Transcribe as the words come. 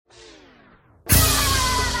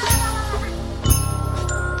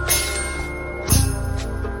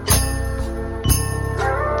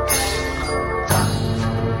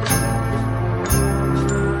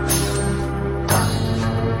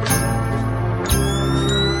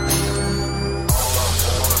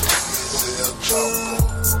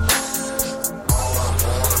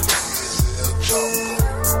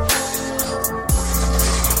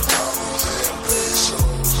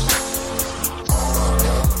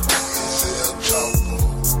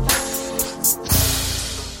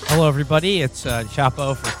Hello, everybody. It's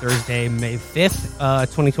Chapo for Thursday, May 5th,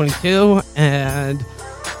 2022. And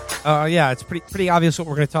it's pretty obvious what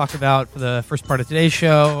we're going to talk about for the first part of today's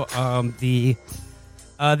show. The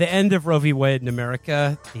end of Roe v. Wade in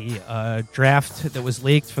America, the draft that was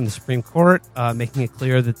leaked from the Supreme Court, making it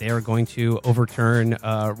clear that they are going to overturn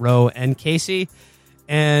Roe and Casey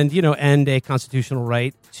and, end a constitutional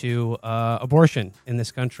right to abortion in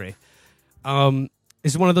this country. This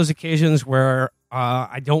is one of those occasions where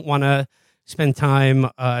I don't want to spend time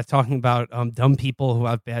talking about dumb people who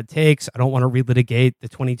have bad takes. I don't want to relitigate the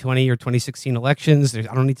 2020 or 2016 elections. I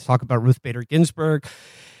don't need to talk about Ruth Bader Ginsburg.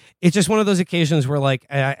 It's just one of those occasions where,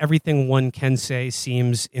 everything one can say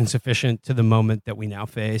seems insufficient to the moment that we now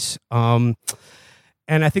face. And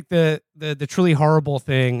I think the truly horrible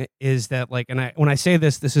thing is that, when I say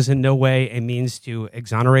this is in no way a means to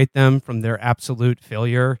exonerate them from their absolute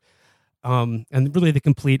failure, and really the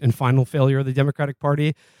complete and final failure of the Democratic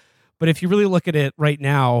Party. But if you really look at it right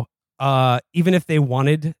now, even if they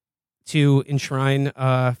wanted to enshrine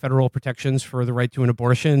federal protections for the right to an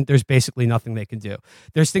abortion, there's basically nothing they can do.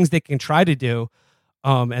 There's things they can try to do,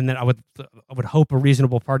 and that I would hope a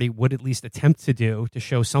reasonable party would at least attempt to do to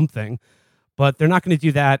show something. But they're not going to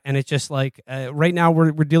do that, and it's just right now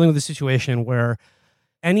we're dealing with a situation where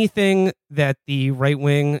anything that the right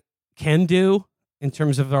wing can do in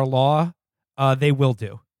terms of our law, they will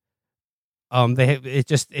do. That's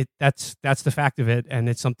the fact of it, and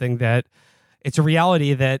it's something that it's a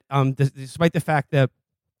reality that, despite the fact that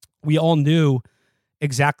we all knew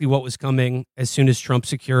exactly what was coming as soon as Trump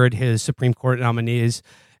secured his Supreme Court nominees,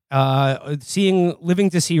 living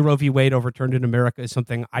to see Roe v. Wade overturned in America is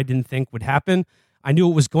something I didn't think would happen. I knew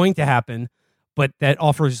it was going to happen, but that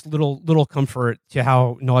offers little comfort to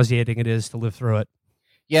how nauseating it is to live through it.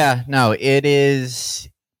 Yeah, no, it is.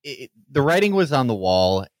 The writing was on the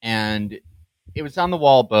wall, and it was on the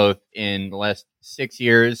wall both in the last 6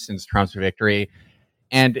 years since Trump's victory,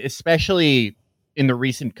 and especially in the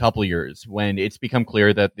recent couple years when it's become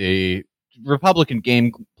clear that the Republican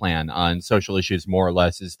game plan on social issues, more or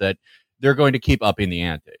less, is that they're going to keep upping the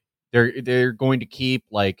ante. They're going to keep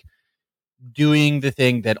doing the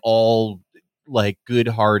thing that all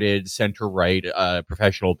good-hearted center-right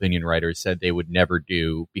professional opinion writers said they would never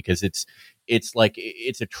do, because it's a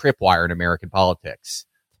tripwire in American politics.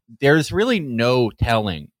 There's really no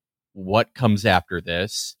telling what comes after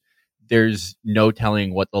this. There's no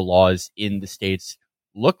telling what the laws in the states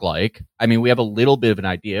look like. I mean, we have a little bit of an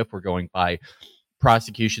idea if we're going by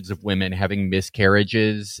prosecutions of women having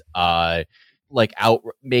miscarriages,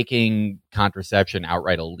 making contraception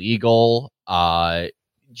outright illegal, a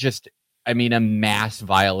mass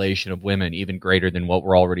violation of women, even greater than what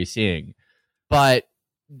we're already seeing. But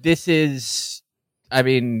this is,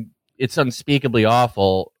 it's unspeakably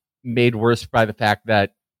awful, made worse by the fact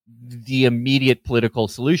that the immediate political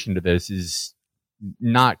solution to this is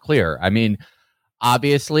not clear.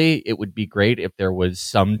 Obviously, it would be great if there was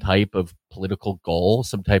some type of political goal,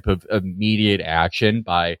 some type of immediate action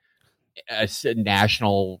by a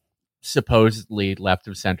national, supposedly left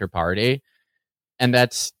of center party. And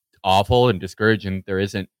that's awful and discouraging. There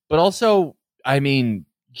isn't. But also,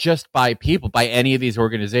 just by people, by any of these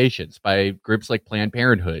organizations, by groups like Planned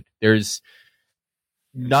Parenthood, there's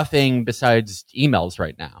nothing besides emails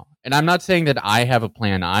right now. And I'm not saying that I have a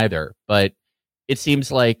plan either, but it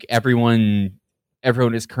seems like everyone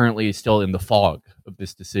is currently still in the fog of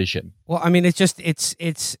this decision. Well,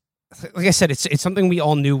 it's like I said, it's something we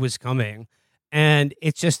all knew was coming. And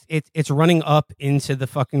it's running up into the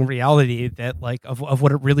fucking reality that of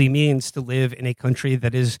what it really means to live in a country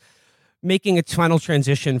that is making its final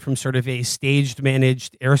transition from sort of a staged,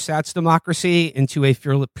 managed ersatz democracy into a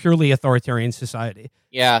purely authoritarian society.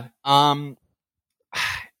 Yeah.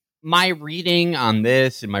 My reading on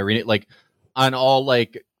this and my reading, on all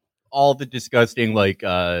the disgusting,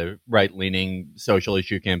 right-leaning social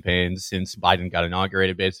issue campaigns since Biden got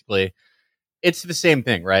inaugurated, basically, it's the same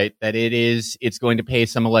thing, right? That it's going to pay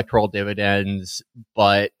some electoral dividends,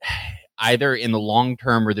 but either in the long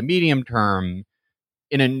term or the medium term,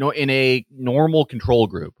 in a normal control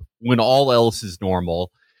group, when all else is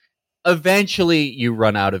normal, eventually you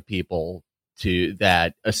run out of people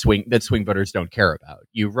that swing voters don't care about.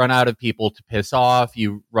 You run out of people to piss off.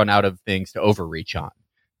 You run out of things to overreach on.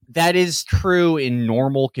 That is true in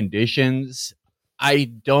normal conditions. I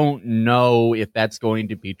don't know if that's going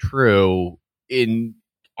to be true in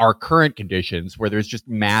our current conditions, where there's just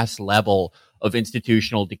mass level of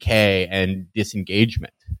institutional decay and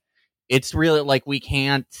disengagement. It's really we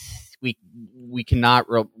cannot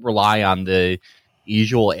rely on the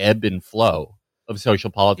usual ebb and flow of social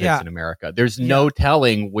politics in America. There's no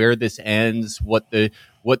telling where this ends, what the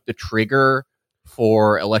what the trigger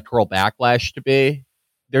for electoral backlash to be,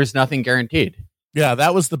 there's nothing guaranteed. Yeah,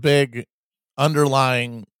 that was the big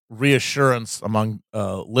underlying reassurance among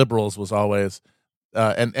liberals was always,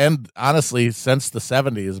 and honestly, since the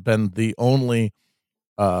 70s, has been the only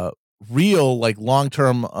real like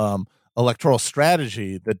long-term electoral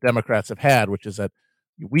strategy that Democrats have had, which is that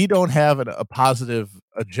we don't have a positive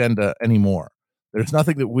agenda anymore. There's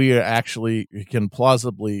nothing that we actually can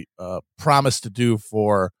plausibly promise to do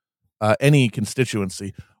for any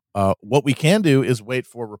constituency. What we can do is wait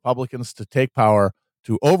for Republicans to take power,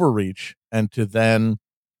 to overreach, and to then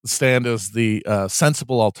stand as the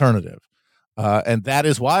sensible alternative. And that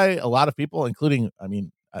is why a lot of people, including, I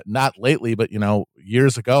mean, not lately, but,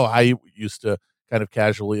 years ago, I used to kind of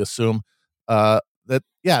casually assume that,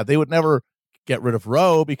 yeah, they would never get rid of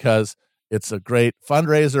Roe because it's a great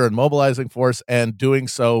fundraiser and mobilizing force, and doing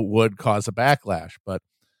so would cause a backlash. But,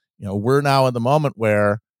 we're now in the moment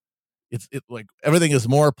where it's like everything is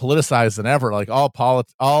more politicized than ever. Like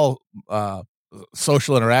all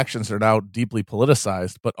social interactions are now deeply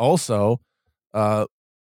politicized, but also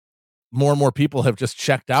more and more people have just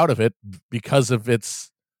checked out of it because of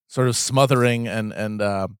its sort of smothering and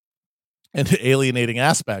alienating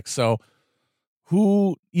aspects. So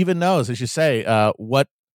who even knows, as you say, what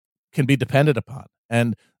can be depended upon?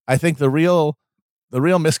 And I think the real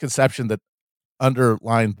misconception that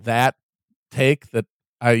underlined that take that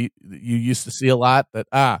you used to see a lot,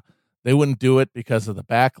 that they wouldn't do it because of the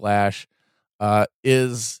backlash,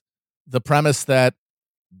 is the premise that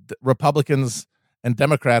Republicans and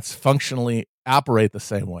Democrats functionally operate the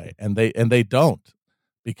same way, and they don't,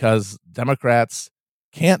 because Democrats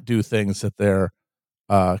can't do things that their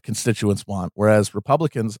constituents want, whereas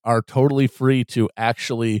Republicans are totally free to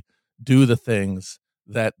actually do the things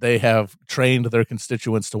that they have trained their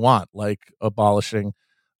constituents to want, like abolishing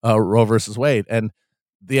Roe versus Wade. And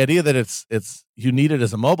the idea that it's you need it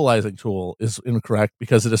as a mobilizing tool is incorrect,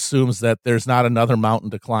 because it assumes that there's not another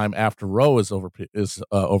mountain to climb after Roe is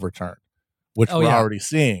overturned, which we're already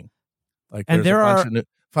seeing. Like, and there are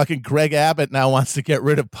fucking Greg Abbott now wants to get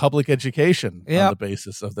rid of public education on the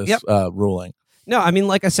basis of this ruling. No, I mean,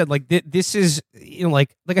 like I said, like this is,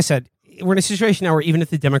 like I said, we're in a situation now where even if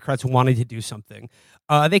the Democrats wanted to do something,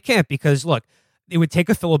 they can't, because look, it would take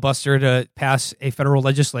a filibuster to pass a federal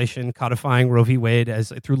legislation codifying Roe v. Wade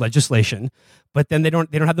through legislation, but then they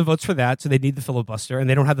don't have the votes for that, so they need the filibuster, and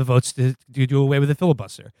they don't have the votes to do away with the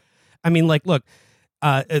filibuster. I mean, like, look,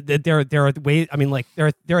 there are ways. I mean, like,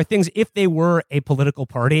 there are things. If they were a political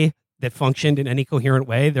party that functioned in any coherent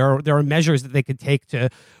way, there are measures that they could take to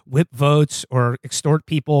whip votes or extort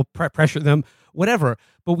people, pressure them, whatever.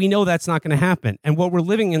 But we know that's not going to happen. And what we're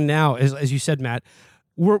living in now is, as you said, Matt,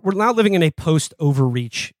 we're now living in a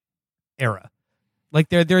post-overreach era. Like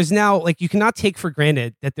there's now, like, you cannot take for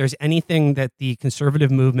granted that there's anything that the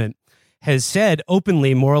conservative movement has said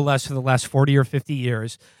openly, more or less, for the last 40 or 50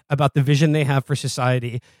 years about the vision they have for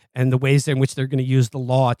society and the ways in which they're going to use the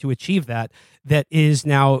law to achieve that is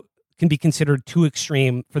now can be considered too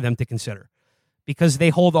extreme for them to consider, because they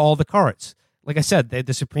hold all the cards. Like I said,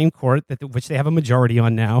 the Supreme Court, which they have a majority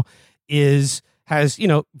on now, has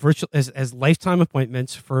virtual as lifetime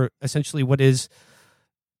appointments for essentially what is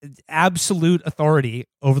absolute authority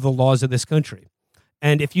over the laws of this country.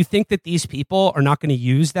 And if you think that these people are not going to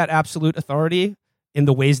use that absolute authority in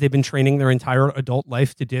the ways they've been training their entire adult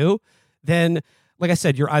life to do, then, like I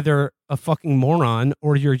said, you're either a fucking moron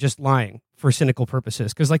or you're just lying for cynical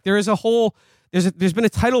purposes. Because, like, there's been a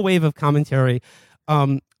tidal wave of commentary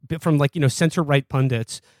from, like, center right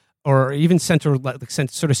pundits, or even sort of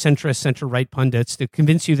centrist, center-right pundits, to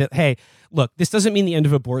convince you that, hey, look, this doesn't mean the end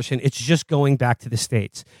of abortion. It's just going back to the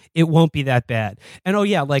states. It won't be that bad. And,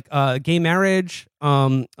 gay marriage,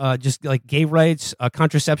 just like gay rights,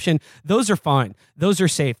 contraception, those are fine. Those are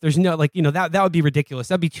safe. There's no, that would be ridiculous.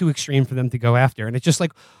 That'd be too extreme for them to go after. And it's just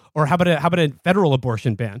like, or how about a federal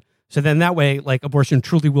abortion ban? So then that way, like, abortion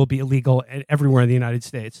truly will be illegal everywhere in the United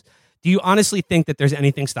States. Do you honestly think that there's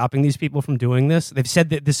anything stopping these people from doing this? They've said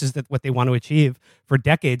that this is what they want to achieve for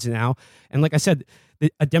decades now. And like I said,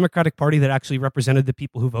 a Democratic Party that actually represented the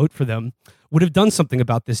people who vote for them would have done something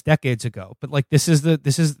about this decades ago. But, like, this is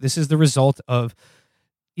the result of,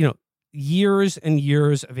 years and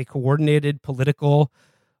years of a coordinated political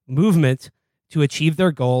movement to achieve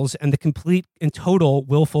their goals, and the complete and total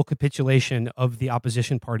willful capitulation of the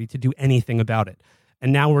opposition party to do anything about it.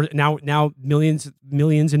 And now millions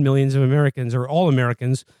and millions of Americans, or all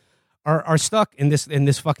Americans, are stuck in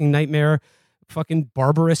this fucking nightmare, fucking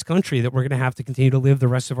barbarous country that we're going to have to continue to live the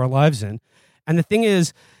rest of our lives in. And the thing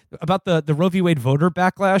is about the Roe v. Wade voter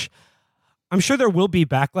backlash, I'm sure there will be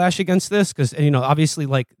backlash against this because, obviously,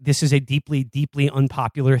 like, this is a deeply, deeply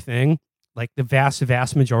unpopular thing. Like, the vast,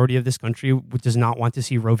 vast majority of this country does not want to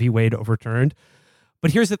see Roe v. Wade overturned.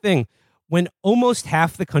 But here's the thing. When almost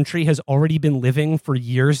half the country has already been living for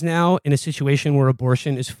years now in a situation where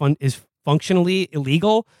abortion is functionally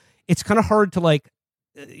illegal, it's kind of hard to, like,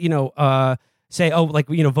 say,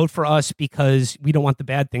 vote for us because we don't want the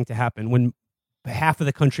bad thing to happen when half of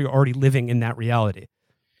the country are already living in that reality.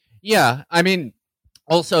 Yeah, I mean,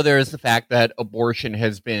 also there is the fact that abortion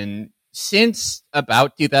has been, since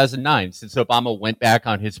about 2009, since Obama went back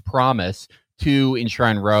on his promise to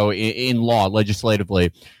enshrine Roe in law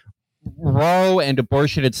legislatively, Roe and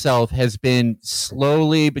abortion itself has been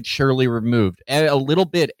slowly but surely removed a little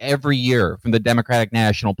bit every year from the Democratic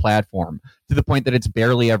National Platform to the point that it's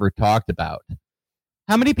barely ever talked about.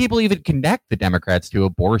 How many people even connect the Democrats to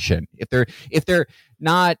abortion? If they're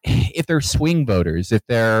swing voters, if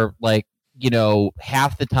they're like,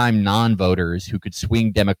 half the time non-voters who could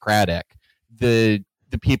swing Democratic, the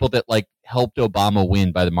people that like helped Obama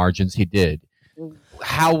win by the margins he did,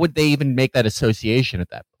 how would they even make that association at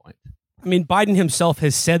that point? I mean, Biden himself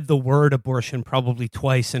has said the word abortion probably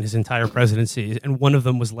twice in his entire presidency, and one of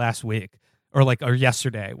them was last week. Or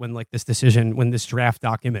yesterday when this draft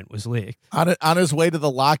document was leaked. On his way to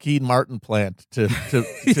the Lockheed Martin plant to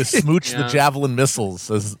smooch the Javelin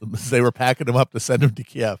missiles as they were packing them up to send them to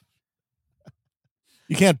Kiev.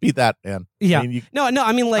 You can't beat that, man. Yeah. I mean,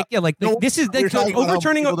 this is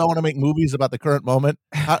overturning. People don't want to make movies about the current moment.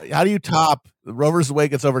 How do you top Roe vs.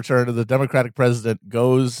 Wade gets overturned and the Democratic president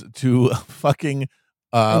goes to a fucking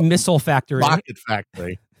missile factory, rocket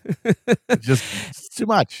factory? It's too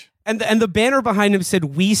much. And the banner behind him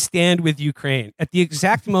said, "We stand with Ukraine," at the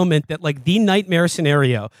exact moment that, like, the nightmare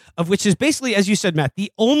scenario of which is basically, as you said, Matt,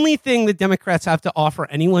 the only thing the Democrats have to offer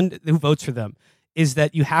anyone who votes for them is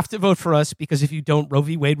that you have to vote for us because if you don't, Roe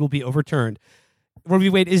v. Wade will be overturned. Roe v.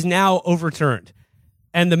 Wade is now overturned.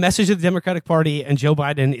 And the message of the Democratic Party and Joe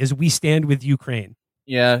Biden is, we stand with Ukraine.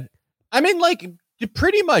 Yeah. I mean, like,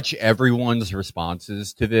 pretty much everyone's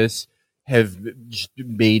responses to this have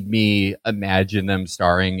made me imagine them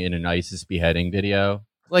starring in an ISIS beheading video.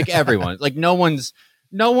 Like, everyone. Like, no one's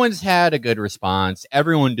had a good response.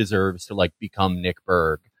 Everyone deserves to, like, become Nick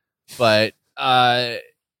Berg. But the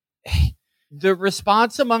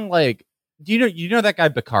response among, like, do you know that guy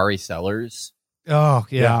Bakari Sellers? Oh,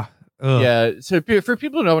 yeah. Yeah. So for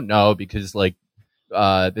people who don't know, because, like,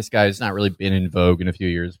 this guy's not really been in vogue in a few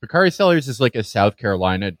years, Bakari Sellers is, like, a South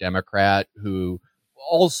Carolina Democrat who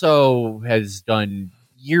also has done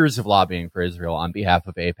years of lobbying for Israel on behalf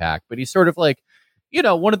of AIPAC, but he's sort of like,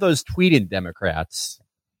 one of those tweeted Democrats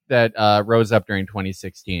that rose up during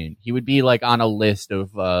 2016. He would be, like, on a list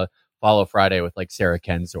of Follow Friday with, like, Sarah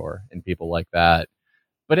Kensor and people like that.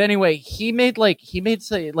 But anyway, he made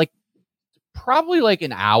probably like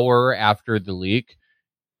an hour after the leak,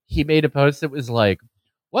 he made a post that was like,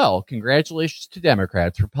 well, congratulations to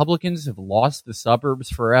Democrats. Republicans have lost the suburbs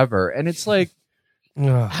forever. And it's like,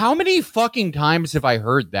 how many fucking times have I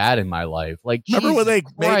heard that in my life? Like, remember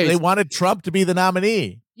when they wanted Trump to be the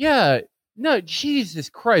nominee? Yeah. No, Jesus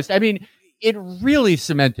Christ. I mean, it really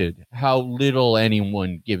cemented how little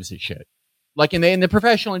anyone gives a shit. Like, in the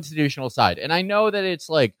professional institutional side. And I know that it's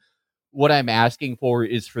like, what I'm asking for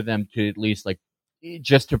is for them to at least, like,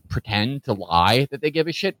 just to pretend to lie that they give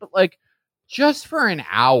a shit. But, like, just for an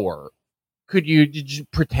hour, could you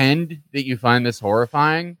pretend that you find this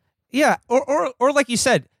horrifying? Yeah, or like you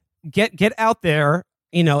said, get out there,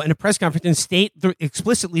 in a press conference and state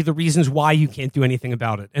explicitly the reasons why you can't do anything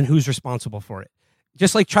about it and who's responsible for it.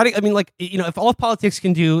 Just like if all politics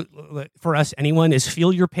can do for us, anyone, is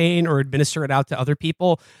feel your pain or administer it out to other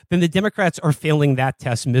people, then the Democrats are failing that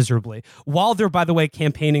test miserably. While they're, by the way,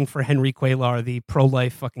 campaigning for Henry Cuellar, the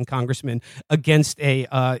pro-life fucking congressman, against an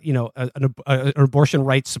abortion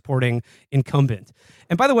rights supporting incumbent.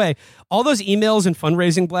 And by the way, all those emails and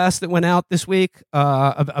fundraising blasts that went out this week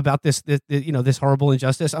about this horrible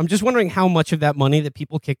injustice, I'm just wondering how much of that money that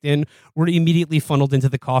people kicked in were immediately funneled into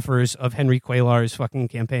the coffers of Henry Cuellar's fucking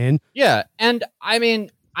campaign. Yeah, and I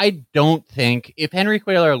mean, I don't think if Henry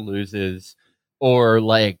Cuellar loses, or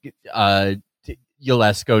like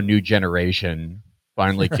Yalesko New Generation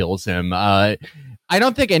finally kills him, I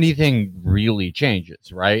don't think anything really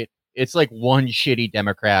changes, right? It's like one shitty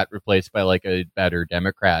Democrat replaced by like a better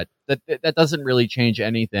Democrat. That doesn't really change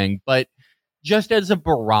anything. But just as a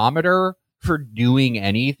barometer for doing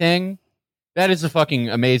anything, that is a fucking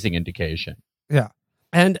amazing indication. Yeah.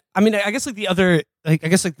 And I mean, I guess like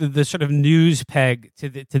the sort of news peg to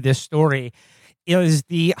this story is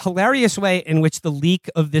the hilarious way in which the leak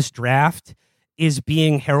of this draft is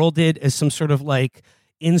being heralded as some sort of like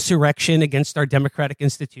insurrection against our democratic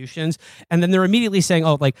institutions, and then they're immediately saying,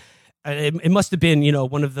 "Oh, like it must have been,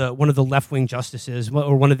 one of the left-wing justices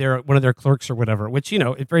or one of their clerks or whatever," which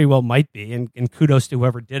it very well might be, and kudos to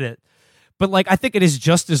whoever did it. But like, I think it is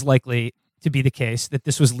just as likely to be the case that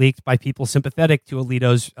this was leaked by people sympathetic to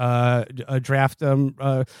Alito's draft,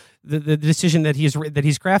 the decision that he's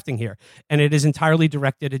crafting here, and it is entirely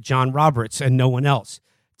directed at John Roberts and no one else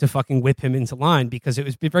to fucking whip him into line, because it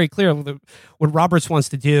was very clear that what Roberts wants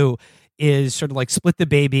to do is sort of like split the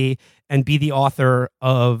baby and be the author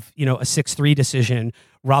of a 6-3 decision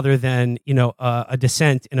rather than a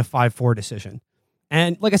dissent in a 5-4 decision.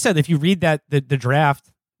 And like I said, if you read that the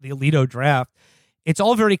draft, the Alito draft, it's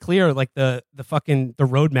all very clear, like the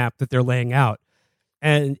roadmap that they're laying out,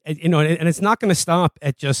 and it's not going to stop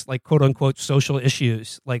at just like quote unquote social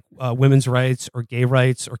issues like women's rights or gay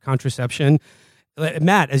rights or contraception.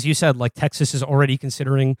 Matt, as you said, like Texas is already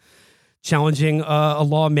considering challenging a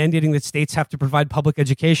law mandating that states have to provide public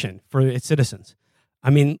education for its citizens.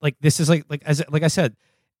 I mean, like this is like I said,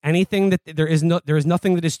 anything that there is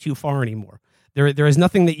nothing that is too far anymore. There is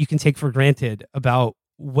nothing that you can take for granted about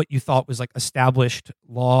what you thought was like established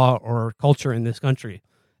law or culture in this country.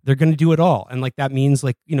 They're going to do it all, and like that means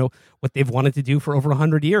like what they've wanted to do for over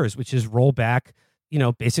 100 years, which is roll back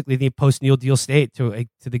basically the post-New Deal state to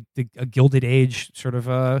a Gilded Age sort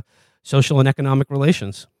of social and economic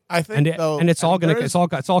relations. I think, it's all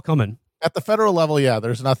coming at the federal level. Yeah,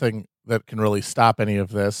 there's nothing that can really stop any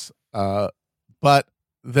of this, but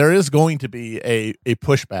there is going to be a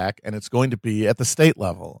pushback, and it's going to be at the state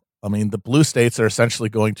level. I mean, the blue states are essentially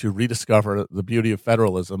going to rediscover the beauty of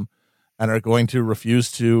federalism and are going to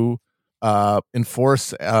refuse to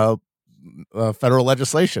enforce federal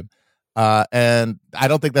legislation. And I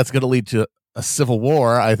don't think that's going to lead to a civil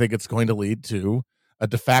war. I think it's going to lead to a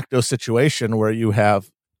de facto situation where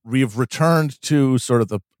we've returned to sort of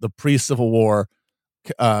the pre-Civil War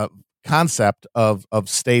concept of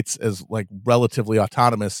states as like relatively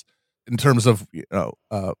autonomous in terms of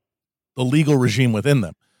the legal regime within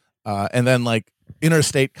them. And then like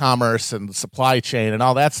interstate commerce and the supply chain and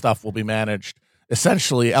all that stuff will be managed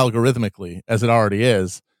essentially algorithmically, as it already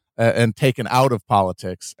is, and taken out of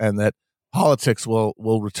politics, and that politics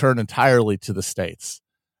will return entirely to the states,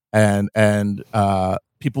 and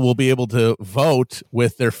people will be able to vote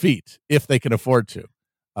with their feet if they can afford to,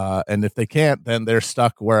 and if they can't, then they're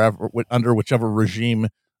stuck wherever under whichever regime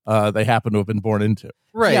they happen to have been born into.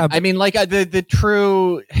 Right. Yeah, I mean, like the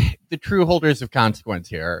true holders of consequence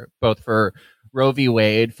here, both for Roe v.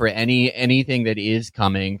 Wade, for anything that is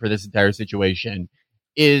coming for this entire situation,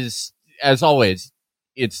 is, as always,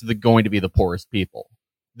 it's going to be the poorest people,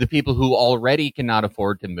 the people who already cannot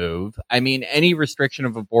afford to move. I mean, any restriction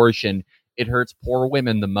of abortion, it hurts poor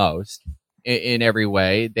women the most in every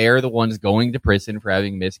way. They're the ones going to prison for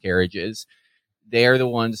having miscarriages. They're the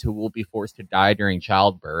ones who will be forced to die during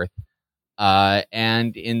childbirth.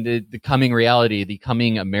 And in the coming reality, the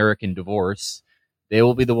coming American divorce, they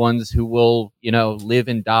will be the ones who will, live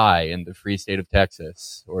and die in the free state of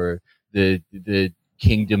Texas or the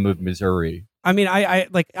kingdom of Missouri. I mean, I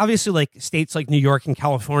like, obviously, like states like New York and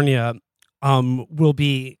California will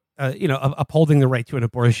be, upholding the right to an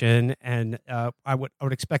abortion, and I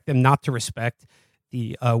would expect them not to respect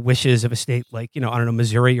the wishes of a state like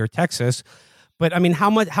Missouri or Texas. But I mean, how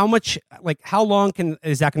much, like, how long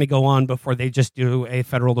is that going to go on before they just do a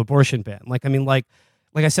federal abortion ban? Like, I mean, like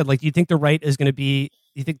I said, like, do you think the right is going to be?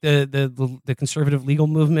 Do you think the conservative legal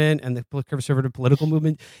movement and the conservative political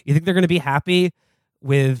movement? You think they're going to be happy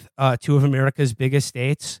with two of America's biggest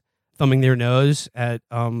states thumbing their nose at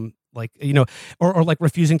or like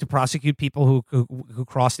refusing to prosecute people who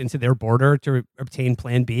crossed into their border to obtain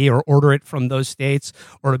Plan B, or order it from those states,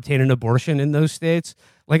 or obtain an abortion in those states?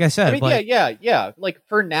 Like I said, I mean, yeah. Like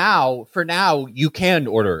for now, you can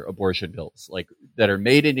order abortion pills like that are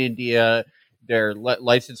made in India. They're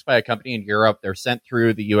licensed by a company in Europe. They're sent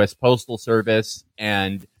through the U.S. Postal Service,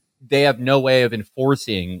 and they have no way of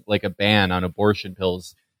enforcing like a ban on abortion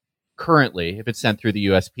pills currently if it's sent through the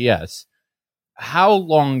USPS. How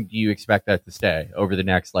long do you expect that to stay over the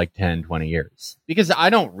next like 10, 20 years? Because I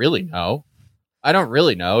don't really know.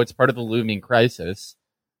 It's part of the looming crisis,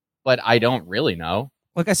 but I don't really know.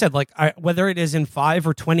 Like I said, whether it is in 5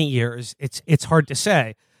 or 20 years, it's hard to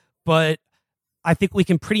say. But I think we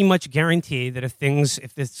can pretty much guarantee that if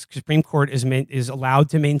the Supreme Court is allowed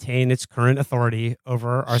to maintain its current authority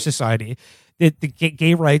over our society, that the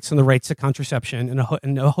gay rights and the rights to contraception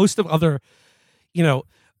and a host of other,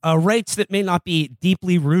 rights that may not be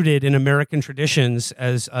deeply rooted in American traditions,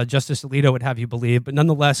 as Justice Alito would have you believe, but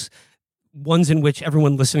nonetheless ones in which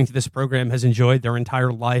everyone listening to this program has enjoyed their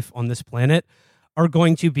entire life on this planet, are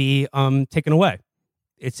going to be taken away.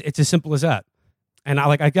 It's as simple as that. And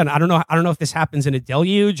I don't know if this happens in a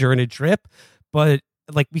deluge or in a drip, but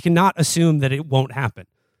like we cannot assume that it won't happen.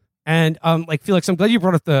 And like Felix, I'm glad you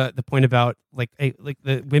brought up the point about like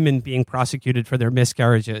the women being prosecuted for their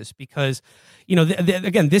miscarriages, because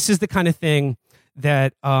again, this is the kind of thing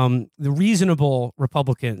that the reasonable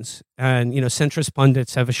Republicans and centrist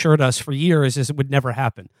pundits have assured us for years is it would never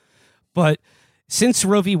happen. But since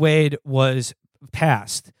Roe v. Wade was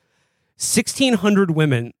passed, 1,600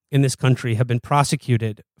 women in this country have been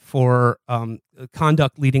prosecuted for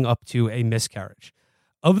conduct leading up to a miscarriage.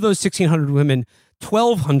 Of those 1,600 women,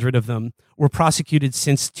 1,200 of them were prosecuted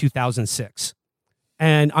since 2006.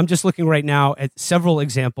 And I'm just looking right now at several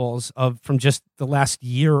examples from just the last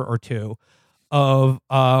year or two of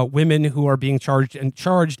women who are being charged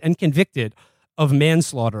and convicted of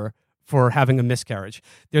manslaughter for having a miscarriage.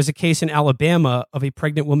 There's a case in Alabama of a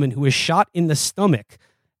pregnant woman who was shot in the stomach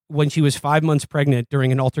when she was 5 months pregnant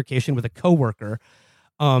during an altercation with a coworker.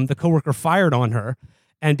 The coworker fired on her.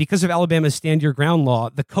 And because of Alabama's stand your ground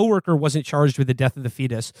law, the coworker wasn't charged with the death of the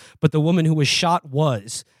fetus, but the woman who was shot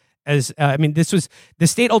was. The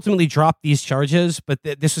state ultimately dropped these charges, but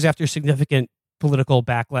this was after significant political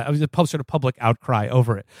backlash. It was a sort of public outcry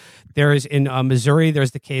over it. There is in Missouri,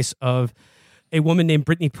 there's the case of a woman named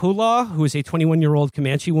Brittany Pula, who is a 21-year-old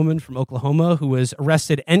Comanche woman from Oklahoma who was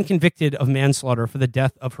arrested and convicted of manslaughter for the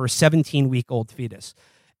death of her 17-week-old fetus.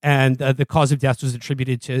 And the cause of death was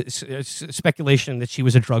attributed to speculation that she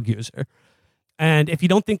was a drug user. And if you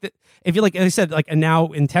don't think that, if you like I said, and now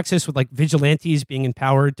in Texas with like vigilantes being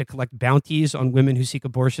empowered to collect bounties on women who seek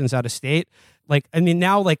abortions out of state,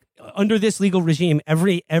 now under this legal regime,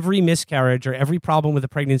 every miscarriage or every problem with a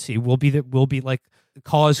pregnancy will be like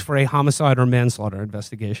cause for a homicide or manslaughter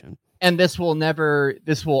investigation. And this will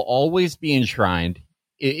always be enshrined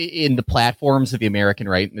in the platforms of the American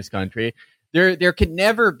right in this country. There can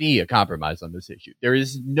never be a compromise on this issue. There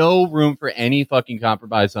is no room for any fucking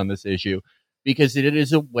compromise on this issue, because it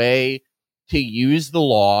is a way to use the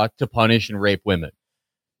law to punish and rape women.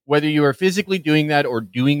 Whether you are physically doing that or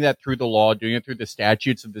doing that through the law, doing it through the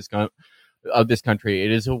statutes of this country,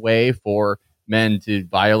 it is a way for men to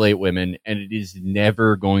violate women, and it is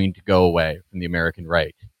never going to go away from the American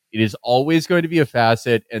right. It is always going to be a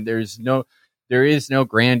facet, and there is no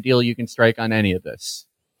grand deal you can strike on any of this.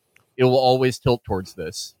 It will always tilt towards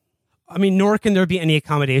this. I mean, nor can there be any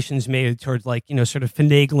accommodations made towards sort of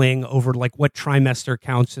finagling over what trimester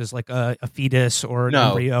counts as like a fetus or an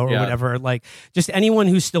embryo or whatever. Like just anyone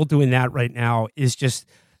who's still doing that right now is just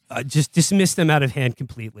dismiss them out of hand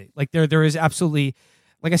completely. Like there is absolutely,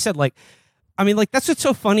 like I said, that's what's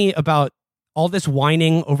so funny about all this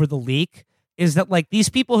whining over the leak is that these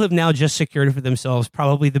people have now just secured for themselves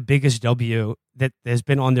probably the biggest W that has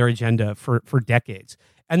been on their agenda for decades.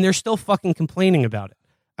 And they're still fucking complaining about it.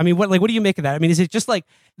 I mean, what do you make of that? I mean, is it just the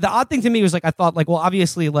odd thing to me was I thought well,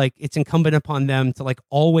 obviously it's incumbent upon them to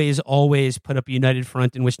always put up a united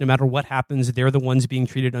front in which no matter what happens, they're the ones being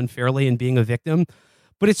treated unfairly and being a victim.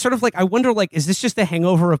 But it's sort of I wonder, is this just a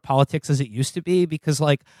hangover of politics as it used to be? Because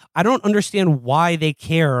I don't understand why they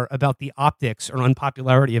care about the optics or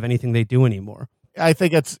unpopularity of anything they do anymore. I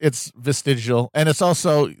think it's vestigial. And it's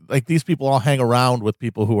also these people all hang around with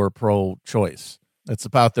people who are pro-choice. It's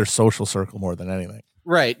about their social circle more than anything.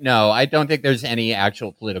 Right. No, I don't think there's any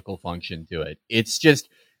actual political function to it. It's just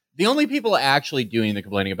the only people actually doing the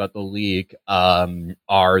complaining about the leak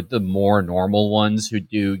are the more normal ones who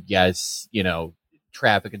do,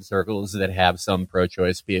 traffic in circles that have some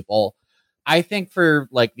pro-choice people. I think for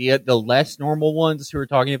the less normal ones who are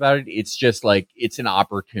talking about it, it's just it's an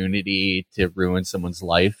opportunity to ruin someone's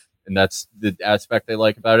life. And that's the aspect they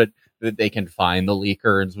like about it, that they can find the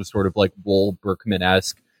leaker and was sort of Wool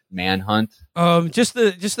Berkman-esque manhunt. Just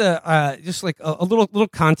a little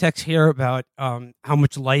context here about how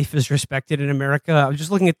much life is respected in America. I was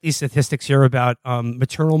just looking at these statistics here about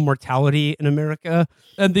maternal mortality in America,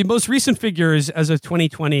 and the most recent figures as of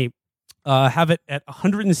 2020 have it at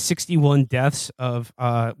 161 deaths of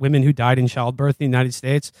women who died in childbirth in the United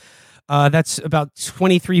States. That's about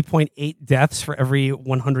 23.8 deaths for every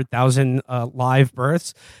 100,000 live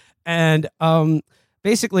births. And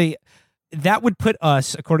basically, that would put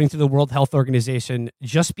us, according to the World Health Organization,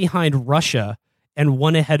 just behind Russia and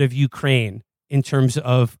one ahead of Ukraine in terms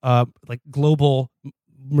of global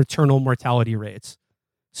maternal mortality rates.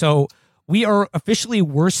 So we are officially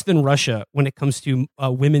worse than Russia when it comes to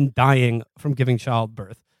women dying from giving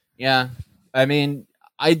childbirth. Yeah. I mean,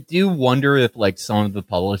 I do wonder if some of the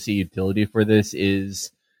policy utility for this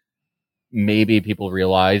is maybe people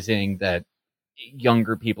realizing that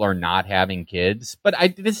younger people are not having kids. But I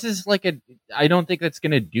don't think that's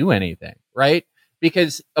going to do anything, right?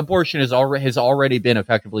 Because abortion has already been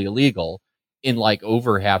effectively illegal in like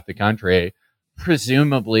over half the country.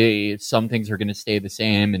 Presumably, some things are going to stay the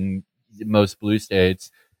same in most blue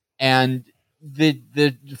states, and the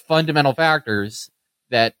fundamental factors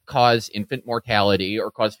that cause infant mortality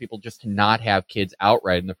or cause people just to not have kids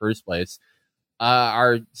outright in the first place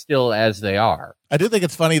are still as they are. I do think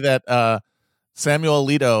it's funny that Samuel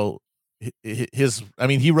Alito,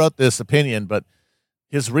 he wrote this opinion, but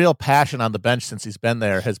his real passion on the bench since he's been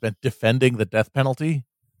there has been defending the death penalty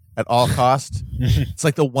at all costs. It's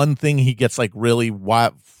like the one thing he gets like really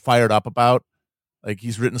fired up about. Like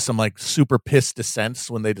he's written some like super pissed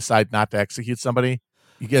dissents when they decide not to execute somebody.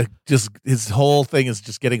 You get just his whole thing is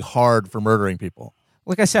just getting hard for murdering people.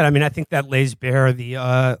 Like I said, I mean, I think that lays bare this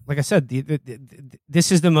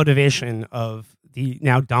is the motivation of the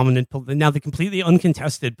now dominant, now the completely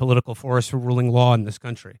uncontested political force for ruling law in this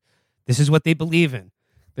country. This is what they believe in.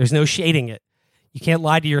 There's no shading it. You can't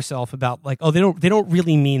lie to yourself about like, oh, they don't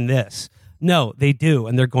really mean this. No, they do,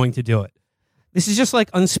 and they're going to do it. This is just like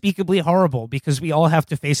unspeakably horrible because we all have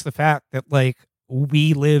to face the fact that like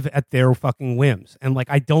we live at their fucking whims, and like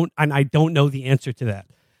I don't know the answer to that.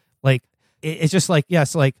 Like it's just like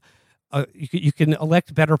yes, like you can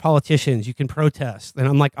elect better politicians, you can protest,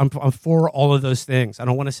 and I'm for all of those things. I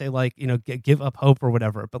don't want to say like give up hope or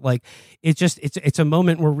whatever, but like it's a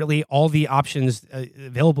moment where really all the options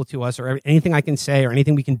available to us or anything I can say or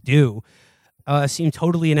anything we can do seem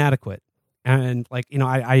totally inadequate. And like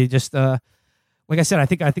I just like I said, I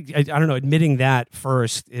think I don't know, admitting that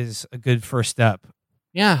first is a good first step.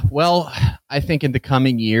 Yeah, well, I think in the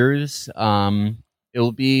coming years,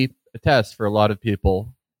 it'll be a test for a lot of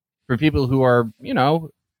people. For people who are,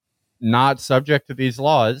 not subject to these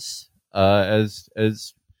laws,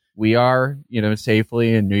 as we are,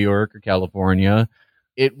 safely in New York or California,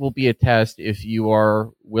 it will be a test if you are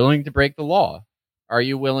willing to break the law. Are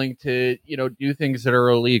you willing to, do things that are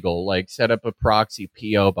illegal, like set up a proxy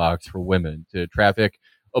PO box for women to traffic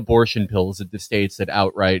abortion pills at the states that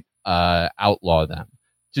outright outlaw them,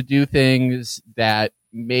 to do things that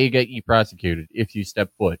may get you prosecuted if you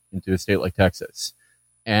step foot into a state like Texas?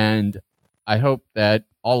 And I hope that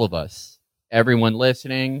all of us, everyone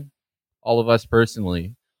listening, all of us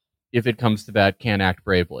personally, if it comes to that, can act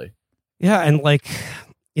bravely. Yeah, and it's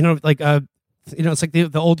like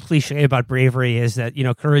the old cliche about bravery is that,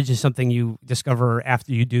 courage is something you discover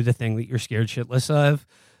after you do the thing that you're scared shitless of.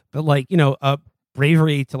 But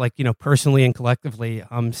bravery to personally and collectively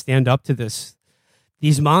stand up to these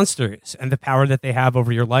monsters and the power that they have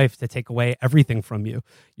over your life to take away everything from you,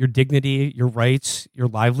 your dignity, your rights, your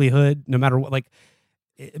livelihood, no matter what,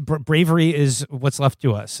 bravery is what's left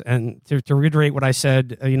to us. And to reiterate what I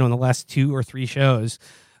said, in the last 2 or 3 shows,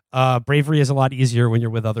 bravery is a lot easier when you're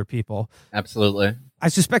with other people. Absolutely. I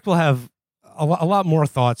suspect we'll have a lot more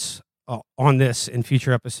thoughts on this in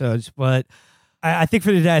future episodes, but I think for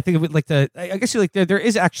today, I think it would there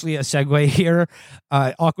is actually a segue here,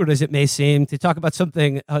 awkward as it may seem, to talk about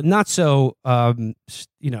something not so,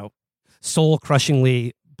 soul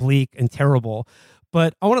crushingly bleak and terrible.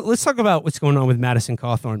 But let's talk about what's going on with Madison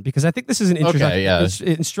Cawthorn, because I think this is an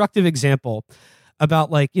instructive example about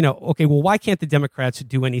why can't the Democrats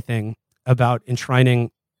do anything about enshrining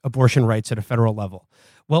abortion rights at a federal level?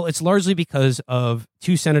 Well, it's largely because of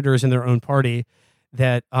 2 senators in their own party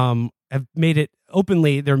that have made it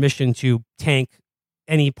openly their mission to tank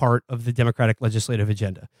any part of the Democratic legislative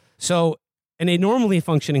agenda. So in a normally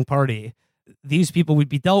functioning party, these people would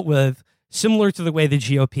be dealt with similar to the way the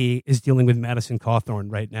GOP is dealing with Madison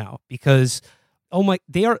Cawthorn right now, because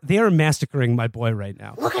they are massacring my boy right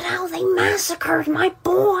now. Look at how they massacred my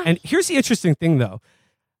boy. And here's the interesting thing, though.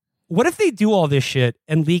 What if they do all this shit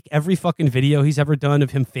and leak every fucking video he's ever done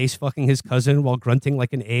of him face fucking his cousin while grunting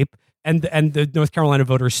like an ape, and the North Carolina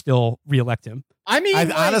voters still reelect him? I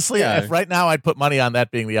mean, honestly, if right now I'd put money on that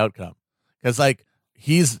being the outcome, because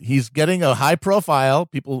he's getting a high profile.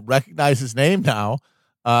 People recognize his name now,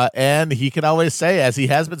 and he can always say, as he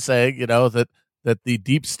has been saying, that the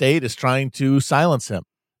deep state is trying to silence him.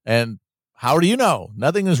 And how do you know?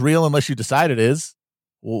 Nothing is real unless you decide it is.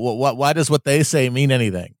 Why does what they say mean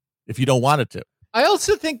anything if you don't want it to? I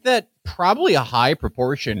also think that probably a high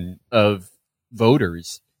proportion of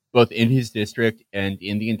voters, both in his district and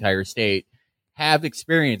in the entire state, have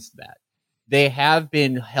experienced that. They have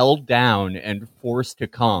been held down and forced to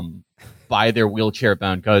come by their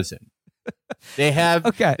wheelchair-bound cousin. They have,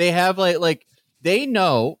 they have they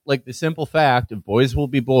know, the simple fact of boys will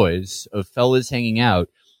be boys, of fellas hanging out.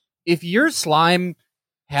 If your slime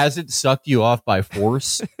has it sucked you off by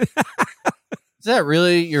force? Is that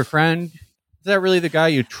really your friend? Is that really the guy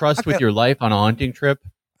you trust with your life on a hunting trip?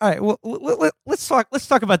 All right. Well, let's talk. Let's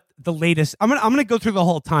talk about the latest. I'm gonna go through the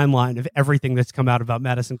whole timeline of everything that's come out about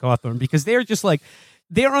Madison Cawthorn, because they're just like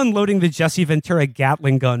they're unloading the Jesse Ventura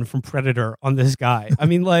Gatling gun from Predator on this guy. I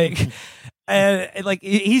mean, like.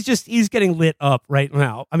 He's getting lit up right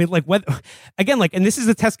now. I mean, like, and this is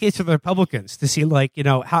a test case for the Republicans to see, like, you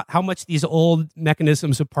know, how much these old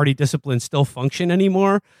mechanisms of party discipline still function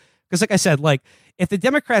anymore. Because, like I said, like, if the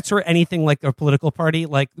Democrats were anything like their political party,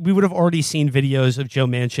 like, we would have already seen videos of Joe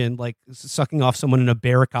Manchin, like, sucking off someone in a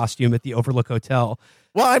bear costume at the Overlook Hotel.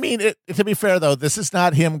 Well, I mean, to be fair, though, this is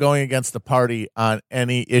not him going against the party on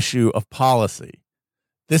any issue of policy.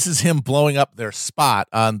 This is him blowing up their spot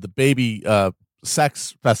on the baby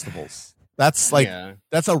sex festivals. That's like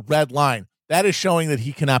that's a red line. That is showing that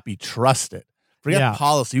he cannot be trusted. Forget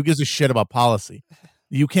policy. Who gives a shit about policy?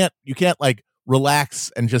 You can't like relax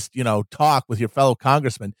and just, you know, talk with your fellow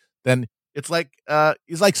congressman. Then it's like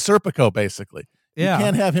he's like Serpico, basically. Yeah. You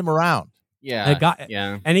can't have him around.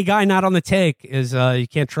 Yeah. Any guy not on the take is you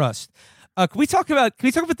can't trust. Can we talk about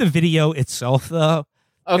the video itself, though?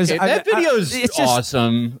 Okay, that video is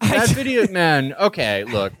awesome. That video, man. Okay,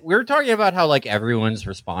 look, we're talking about how, like, everyone's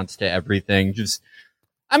response to everything.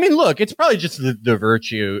 I mean, look, it's probably just the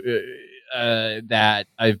virtue that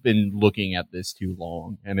I've been looking at this too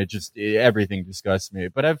long, and everything disgusts me.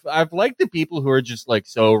 But I've liked the people who are just, like,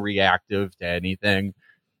 so reactive to anything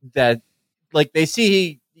that, like, they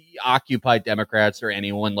see Occupy Democrats or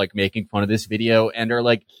anyone, like, making fun of this video and are,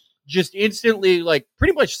 like, just instantly, like,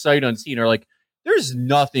 pretty much sight unseen are like, there's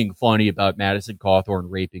nothing funny about Madison Cawthorn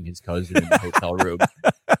raping his cousin in the hotel room.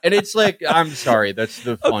 And it's like, I'm sorry, that's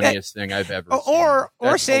the funniest thing I've ever seen. Or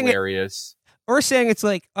that's saying hilarious. Or saying it's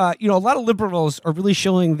like, you know, a lot of liberals are really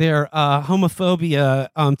showing their homophobia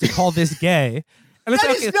to call this gay. And it's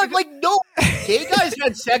that is not like, no, gay guys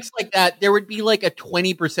had sex like that, there would be like a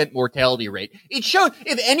 20% mortality rate. It shows,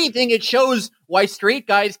 if anything, it shows why straight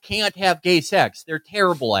guys can't have gay sex. They're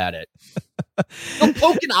terrible at it. They'll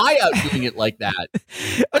poke an eye out doing it like that.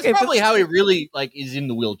 That's probably how he really, like, is in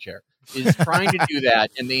the wheelchair, is trying to do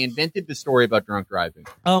that, and they invented the story about drunk driving.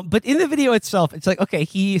 But in the video itself, it's like, okay,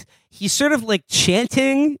 he's sort of like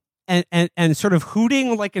chanting and sort of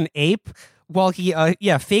hooting like an ape while he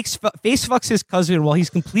face fucks his cousin while he's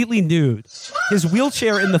completely nude, his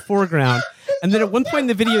wheelchair in the foreground, and then at one point in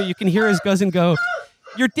the video you can hear his cousin go,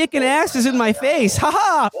 "Your dick and ass is in my face,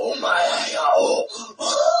 haha." Oh my, oh my,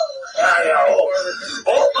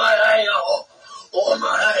 oh my, oh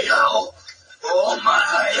my, oh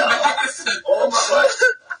my.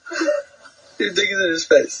 Your dick is in his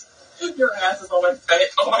face. Your ass is on my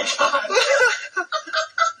face. Oh my god.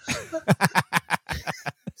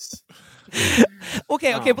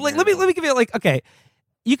 Okay, but like, let me give you, like, okay,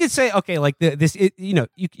 you could say, okay, like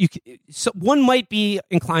so one might be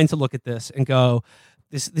inclined to look at this and go,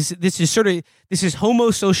 this is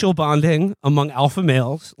homosocial bonding among alpha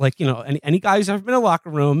males. Like, you know, any guy who's ever been in a locker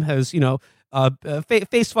room has, you know,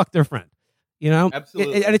 face fucked their friend. You know,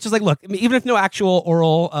 absolutely. And it's just like, look, I mean, even if no actual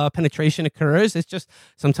oral penetration occurs, it's just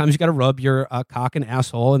sometimes you got to rub your cock and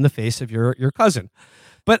asshole in the face of your cousin.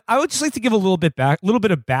 But I would just like to give a little bit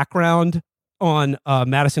of background on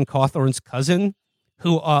Madison Cawthorn's cousin,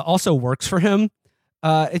 who also works for him.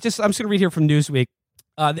 I'm just going to read here from Newsweek,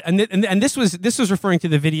 and this was referring to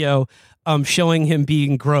the video showing him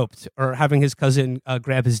being groped or having his cousin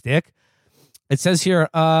grab his dick. It says here,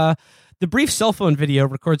 the brief cell phone video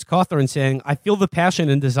records Cawthorn saying, "I feel the passion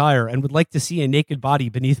and desire and would like to see a naked body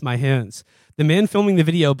beneath my hands." The man filming the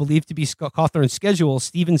video, believed to be Cawthorn's schedule,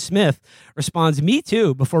 Stephen Smith, responds, "Me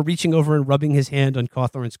too," before reaching over and rubbing his hand on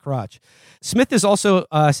Cawthorn's crotch. Smith is also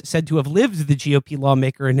said to have lived the GOP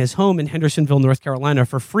lawmaker in his home in Hendersonville, North Carolina,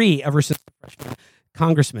 for free ever since the freshman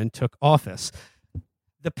congressman took office.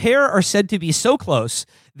 The pair are said to be so close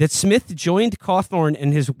that Smith joined Cawthorn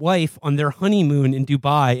and his wife on their honeymoon in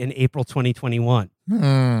Dubai in April 2021.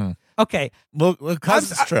 Okay, well,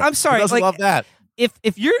 cousin's trip. I'm sorry. Who doesn't love that?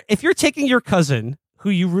 If you're taking your cousin,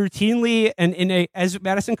 who you routinely and as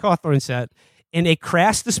Madison Cawthorn said, in a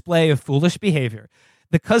crass display of foolish behavior,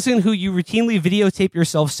 the cousin who you routinely videotape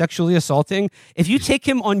yourself sexually assaulting, if you take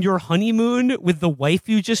him on your honeymoon with the wife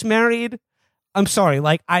you just married, I'm sorry,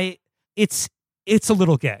 like it's a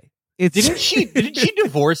little gay. Didn't she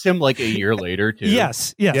divorce him like a year later too?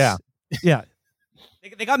 Yes. Yeah.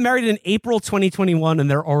 They got married in April 2021 and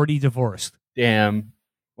they're already divorced. Damn.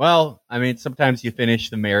 Well, I mean, sometimes you finish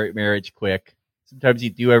the marriage quick. Sometimes you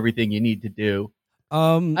do everything you need to do.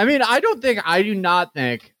 I mean, I do not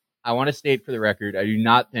think I want to state for the record, I do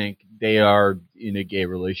not think they are in a gay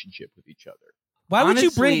relationship with each other. Why would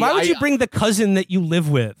you bring? Why would you bring the cousin that you live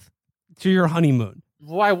with to your honeymoon?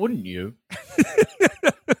 Why wouldn't you?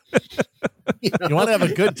 You want to have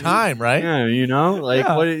a good time, right?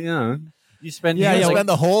 Yeah, what you spend. You spend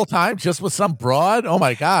the whole time just with some broad. Oh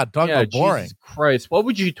my God, talk about boring. Jesus Christ, what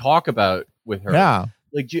would you talk about with her? Yeah,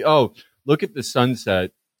 like, look at the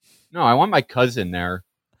sunset. No, I want my cousin there.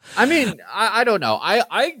 I mean, I don't know.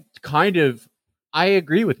 I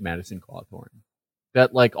agree with Madison Cawthorn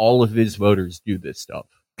that like all of his voters do this stuff.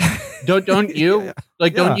 Don't you?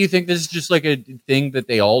 Don't you think this is just like a thing that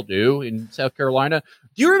they all do in South Carolina?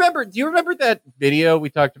 Do you remember that video we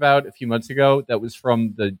talked about a few months ago that was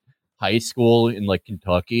from the high school in like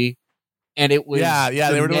Kentucky? And it was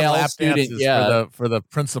they were doing lap dances for the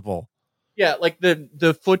principal. Yeah, like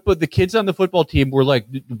the kids on the football team were like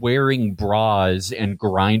wearing bras and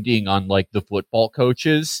grinding on like the football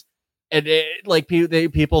coaches, and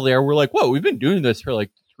people there were like, "Whoa, we've been doing this for like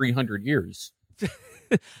 300 years."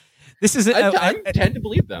 This is I tend to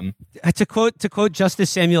believe them. To quote Justice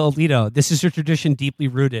Samuel Alito, this is a tradition deeply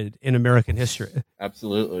rooted in American history.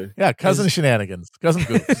 Absolutely. Yeah, cousin shenanigans, cousin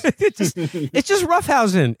goofs. It's just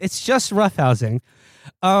roughhousing. It's just roughhousing.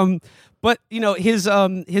 But his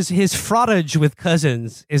frottage with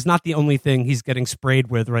cousins is not the only thing he's getting sprayed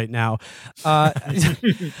with right now. I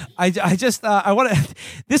want to.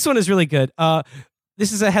 This one is really good.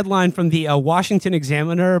 This is a headline from the Washington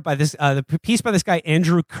Examiner by the piece by this guy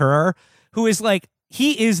Andrew Kerr, who is like,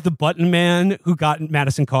 he is the button man who got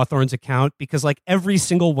Madison Cawthorn's account, because like every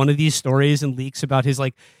single one of these stories and leaks about his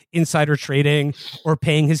like insider trading or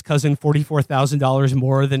paying his cousin $44,000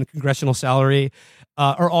 more than congressional salary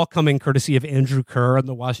are all coming courtesy of Andrew Kerr on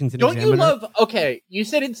the Washington Examiner. Don't you love? Okay, you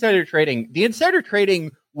said insider trading. The insider trading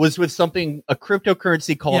was with a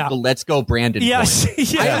cryptocurrency called the Let's Go Brandon. Yes, coin.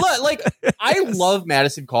 yes. I love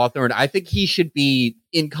Madison Cawthorn. I think he should be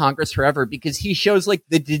in Congress forever because he shows like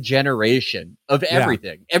the degeneration of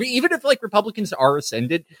everything. Even if like Republicans are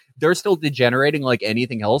ascended, they're still degenerating like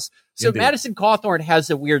anything else. So Indeed. Madison Cawthorn has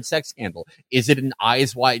a weird sex scandal. Is it an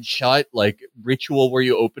Eyes Wide Shut like ritual where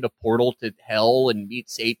you open a portal to hell and meet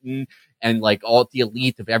Satan and like all the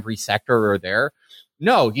elite of every sector are there?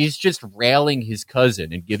 No, he's just railing his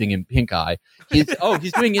cousin and giving him pink eye. He's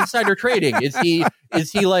doing insider trading. Is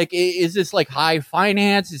this like high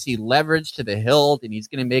finance? Is he leveraged to the hilt and he's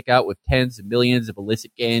going to make out with tens of millions of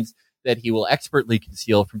illicit gains that he will expertly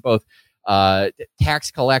conceal from both tax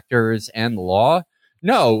collectors and the law?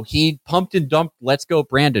 No, he pumped and dumped Let's Go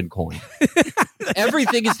Brandon coin.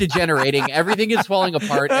 Everything is degenerating. Everything is falling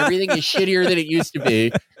apart. Everything is shittier than it used to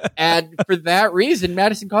be. And for that reason,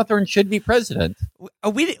 Madison Cawthorn should be president.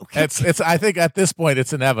 It's. I think at this point,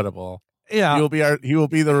 it's inevitable. Yeah, he will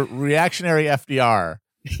be the reactionary FDR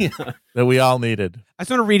that we all needed. I just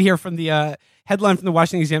want to read here from the headline from the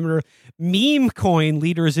Washington Examiner: Meme coin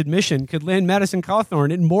leader's admission could land Madison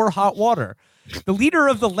Cawthorn in more hot water. The leader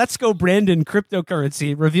of the Let's Go Brandon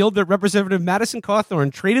cryptocurrency revealed that Representative Madison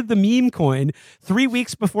Cawthorn traded the meme coin 3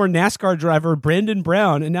 weeks before NASCAR driver Brandon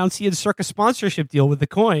Brown announced he had struck a sponsorship deal with the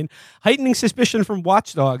coin, heightening suspicion from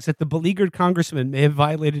watchdogs that the beleaguered congressman may have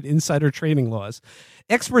violated insider trading laws.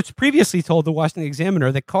 Experts previously told the Washington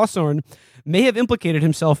Examiner that Cawthorn may have implicated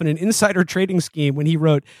himself in an insider trading scheme when he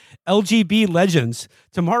wrote, "LGB legends,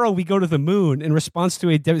 tomorrow we go to the moon," in response to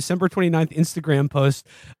a December 29th Instagram post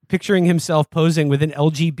picturing himself posing with an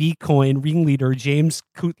LGB coin ringleader James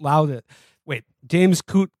Kutelas.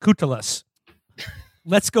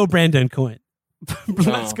 Let's Go Brandon coin.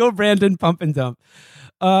 Let's Go Brandon pump and dump.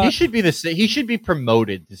 He should be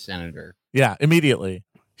promoted to senator. Yeah, immediately.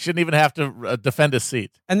 Shouldn't even have to defend his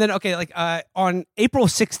seat. And then, on April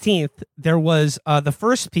 16th, there was the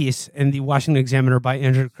first piece in the Washington Examiner by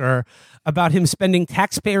Andrew Kerr about him spending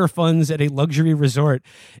taxpayer funds at a luxury resort,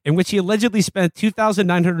 in which he allegedly spent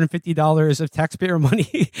 $2,950 of taxpayer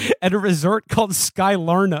money at a resort called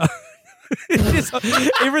Skylarna. It's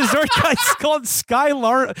a resort called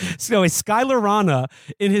Skylarana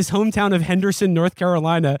in his hometown of Henderson, North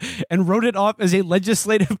Carolina, and wrote it off as a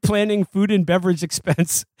legislative planning food and beverage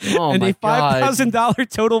expense and a $5,000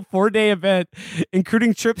 total 4-day event,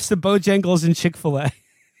 including trips to Bojangles and Chick-fil-A.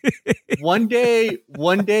 One day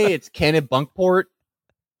it's Kennebunkport.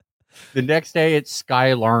 The next day it's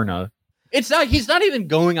Skylarna. He's not even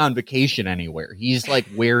going on vacation anywhere. He's like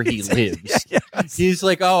where he lives. Yes. He's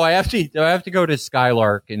like, oh, I have to go to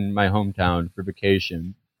Skylark in my hometown for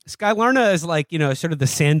vacation. Skylarna is like, sort of the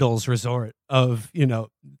sandals resort of, the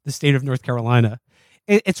state of North Carolina.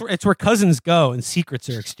 It's where cousins go and secrets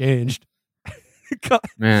are exchanged.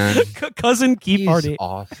 Man, Cousin Key he's Party.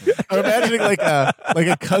 awesome. I'm imagining like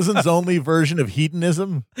a cousins only version of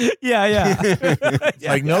hedonism. Yeah. It's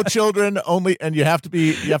like no children only, and you have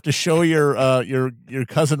to show your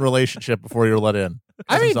cousin relationship before you're let in.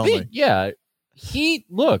 I mean, Cousins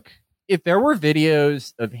only. If there were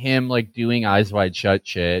videos of him like doing Eyes Wide Shut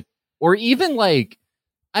shit, or even like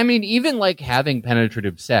having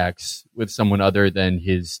penetrative sex with someone other than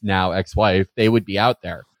his now ex-wife, they would be out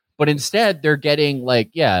there. But instead, they're getting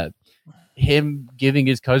him giving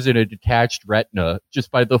his cousin a detached retina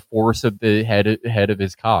just by the force of the head of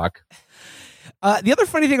his cock. The other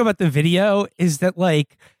funny thing about the video is that,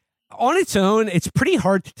 like, on its own, it's pretty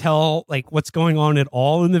hard to tell like what's going on at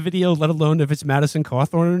all in the video, let alone if it's Madison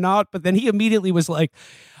Cawthorn or not. But then he immediately was like,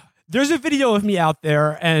 "There's a video of me out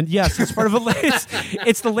there, and yes, it's part of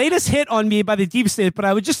it's the latest hit on me by the Deep State. But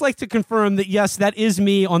I would just like to confirm that yes, that is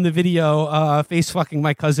me on the video, face fucking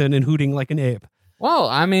my cousin and hooting like an ape." Well,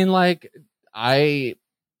 I mean,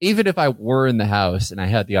 even if I were in the house and I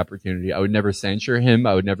had the opportunity, I would never censure him.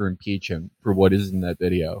 I would never impeach him for what is in that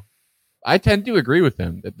video. I tend to agree with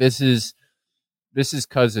him that this is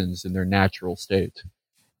cousins in their natural state.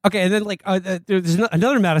 Okay, and then there's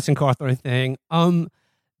another Madison Cawthorn thing.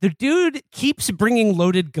 The dude keeps bringing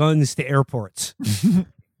loaded guns to airports.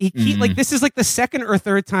 This is like the second or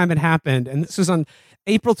third time it happened, and this was on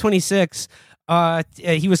April 26th.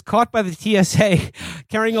 He was caught by the TSA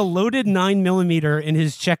carrying a loaded 9mm in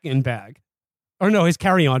his check-in bag, or no, his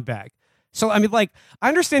carry-on bag. So I mean, like, I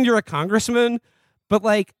understand you're a congressman, but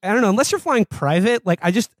like, I don't know, unless you're flying private, like,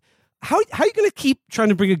 how are you going to keep trying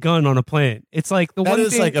to bring a gun on a plane? It's like that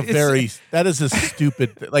is a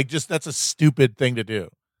stupid, that's a stupid thing to do.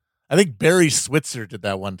 I think Barry Switzer did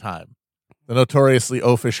that one time, the notoriously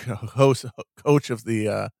oafish coach of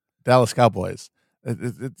the Dallas Cowboys.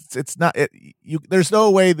 It's not there's no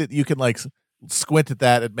way that you can like squint at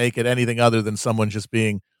that and make it anything other than someone just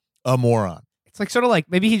being a moron. It's like sort of like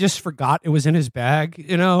maybe he just forgot it was in his bag,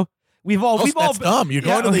 you know? We've all that's dumb. You're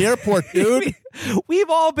going to the airport, dude. We've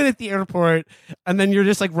all been at the airport, and then you're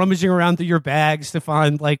just like rummaging around through your bags to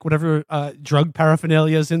find like whatever drug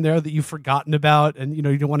paraphernalia is in there that you've forgotten about, and you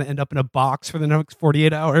don't want to end up in a box for the next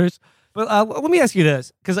 48 hours. But let me ask you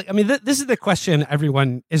this, because this is the question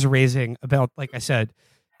everyone is raising about. Like I said,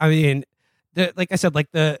 the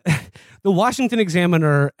Washington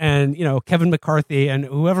Examiner and Kevin McCarthy and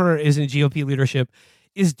whoever is in GOP leadership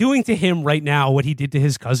is doing to him right now what he did to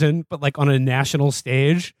his cousin, but like on a national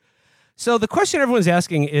stage. So the question everyone's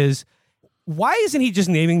asking is, why isn't he just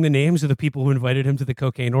naming the names of the people who invited him to the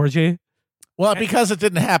cocaine orgy? Well, because it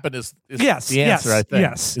didn't happen is the answer, I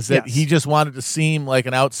think. Is that he just wanted to seem like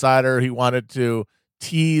an outsider. He wanted to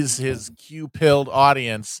tease his Q-pilled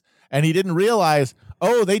audience, and he didn't realize,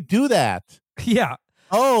 they do that. Yeah.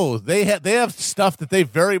 Oh, they have stuff that they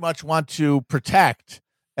very much want to protect,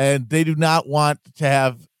 and they do not want to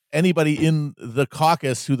have anybody in the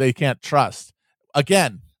caucus who they can't trust.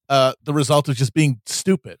 Again, the result of just being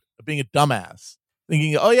stupid, being a dumbass,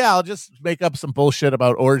 thinking, I'll just make up some bullshit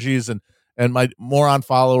about orgies and my moron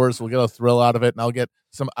followers will get a thrill out of it, and I'll get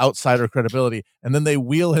some outsider credibility. And then they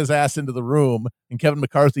wheel his ass into the room, and Kevin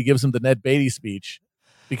McCarthy gives him the Ned Beatty speech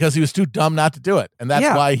because he was too dumb not to do it. And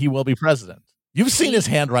that's why he will be president. You've seen his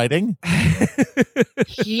handwriting.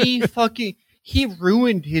 He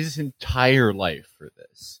ruined his entire life for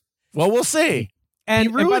this. Well, we'll see. And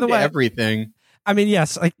he ruined by the way, everything. I mean,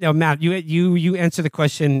 yes, Matt, you answer the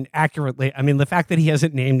question accurately. I mean, the fact that he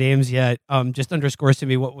hasn't named names yet just underscores to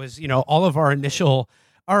me what was, all of our initial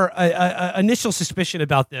suspicion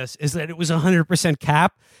about this is that it was 100%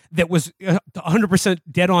 cap that was 100%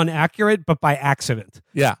 dead on accurate, but by accident.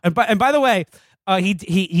 Yeah. And by the way,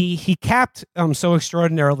 he capped so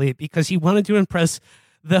extraordinarily because he wanted to impress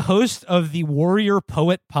the host of the Warrior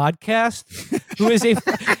Poet podcast, who is a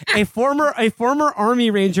former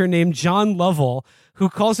Army Ranger named John Lovell, who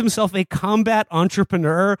calls himself a combat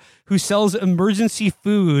entrepreneur who sells emergency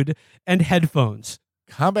food and headphones.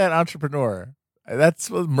 Combat entrepreneur.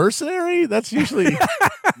 That's mercenary. That's usually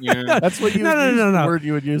that's what word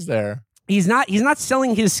you would use there. He's not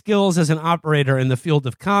selling his skills as an operator in the field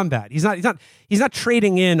of combat. He's not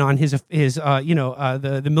trading in on his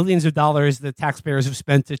the millions of dollars the taxpayers have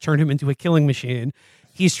spent to turn him into a killing machine.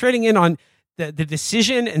 He's trading in on the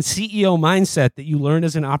decision and CEO mindset that you learn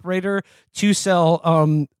as an operator to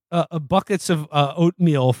sell buckets of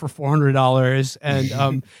oatmeal for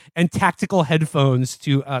 $400 and tactical headphones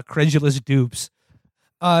to credulous dupes.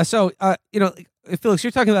 Felix,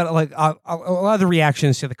 you're talking about like a lot of the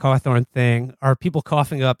reactions to the Cawthorn thing are people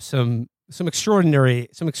coughing up some extraordinary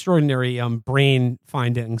brain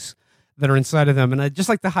findings that are inside of them, and I'd just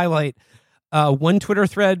like to highlight one Twitter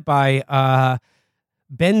thread by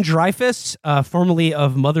Ben Dreyfuss, formerly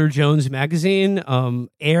of Mother Jones magazine,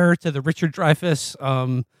 heir to the Richard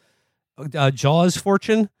Dreyfuss Jaws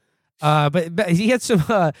fortune. But he had some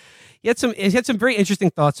very interesting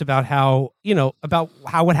thoughts about how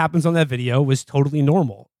what happens on that video was totally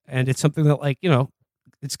normal, and it's something that, like,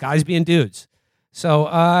 it's guys being dudes.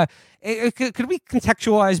 So could we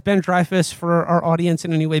contextualize Ben Dreyfuss for our audience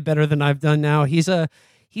in any way better than I've done now? He's a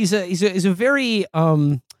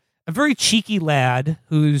very cheeky lad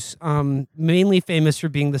who's mainly famous for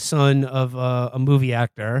being the son of a movie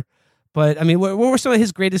actor. But I mean, what were some of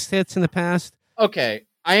his greatest hits in the past? Okay,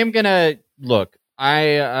 I am gonna look.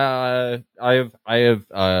 I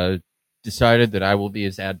have decided that I will be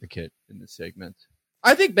his advocate in this segment.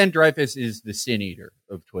 I think Ben Dreyfuss is the sin eater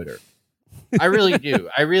of Twitter. I really do.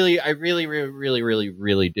 I really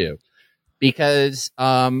do. Because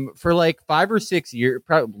for like 5 or 6 years,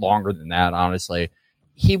 probably longer than that, honestly,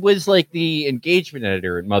 he was like the engagement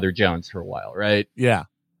editor at Mother Jones for a while, right? Yeah.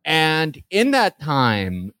 And in that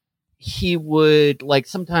time, he would like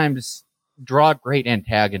sometimes draw great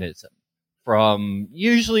antagonism from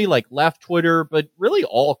usually like left Twitter, but really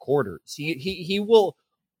all quarters. He will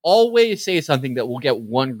always say something that will get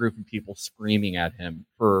one group of people screaming at him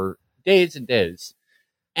for days and days.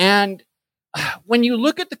 And when you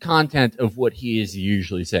look at the content of what he is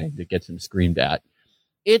usually saying that gets him screamed at,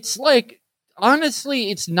 it's like, honestly,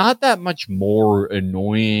 it's not that much more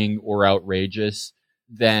annoying or outrageous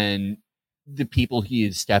than the people he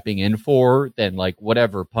is stepping in for, than like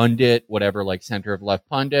whatever pundit, whatever like center of left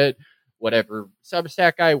pundit, whatever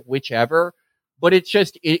Substack guy, whichever. But it's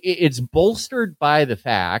just, it's bolstered by the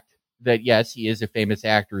fact that, yes, he is a famous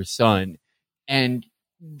actor's son, and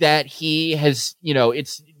that he has,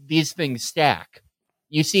 it's these things stack.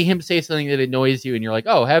 You see him say something that annoys you, and you're like,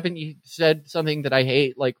 oh, haven't you said something that I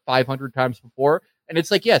hate like 500 times before? And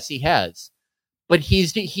it's like, yes, he has. But he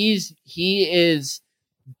is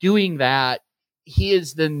doing that. He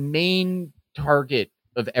is the main target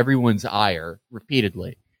of everyone's ire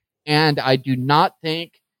repeatedly. And I do not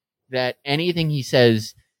think that anything he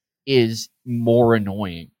says is more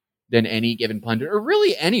annoying than any given pundit, or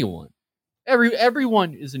really anyone.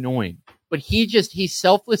 Everyone is annoying, but he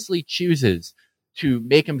selflessly chooses to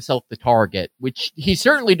make himself the target, which he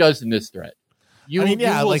certainly does in this thread.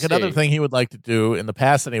 Another thing he would like to do in the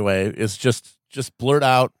past anyway is just blurt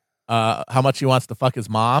out how much he wants to fuck his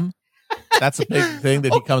mom. That's a big thing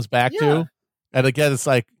that he comes back to. And again, it's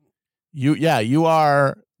like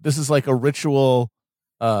this is like a ritual,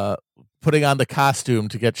 putting on the costume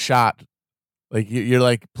to get shot. Like you're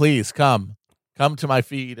like, please come to my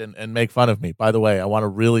feed and make fun of me. By the way, I want to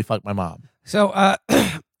really fuck my mom. So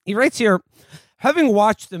he writes here, having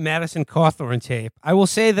watched the Madison Cawthorn tape, I will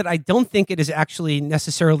say that I don't think it is actually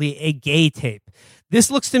necessarily a gay tape. This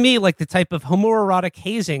looks to me like the type of homoerotic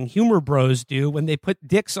hazing humor bros do when they put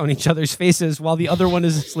dicks on each other's faces while the other one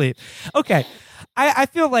is asleep. Okay. I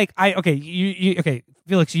feel like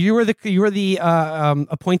Felix, you were the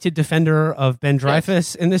appointed defender of Ben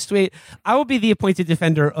Dreyfuss in this tweet. I will be the appointed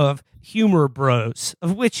defender of humor bros,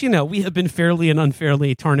 of which, we have been fairly and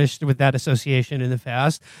unfairly tarnished with that association in the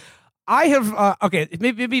past. I have,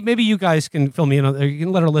 maybe you guys can fill me in on, or you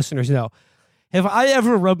can let our listeners know. Have I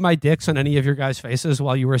ever rubbed my dicks on any of your guys' faces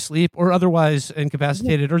while you were asleep or otherwise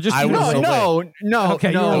incapacitated, or just no.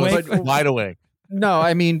 Okay, no, you're awake? But wide awake. No,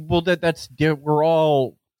 I mean, well, that's we're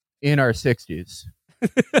all in our 60s.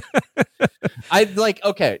 I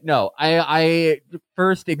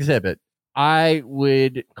first exhibit, I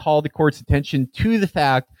would call the court's attention to the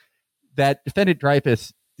fact that defendant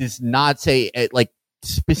Dreyfuss does not say like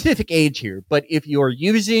specific age here, but if you're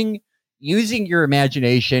using your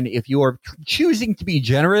imagination, if you are choosing to be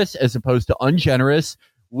generous as opposed to ungenerous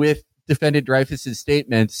with defendant Dreyfuss's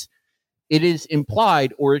statements, it is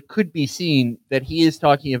implied, or it could be seen, that he is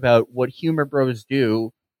talking about what humor bros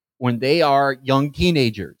do when they are young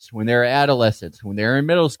teenagers, when they're adolescents, when they're in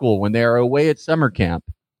middle school, when they're away at summer camp.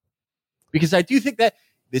 Because I do think that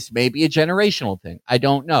this may be a generational thing. I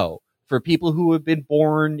don't know. For people who have been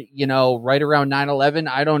born, right around 9/11,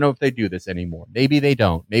 I don't know if they do this anymore. Maybe they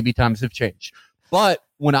don't. Maybe times have changed. But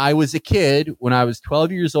when I was a kid, when I was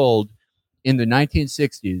 12 years old in the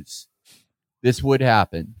 1960s, this would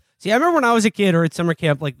happen. See, I remember when I was a kid or at summer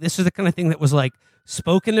camp, like this was the kind of thing that was like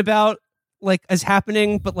spoken about like as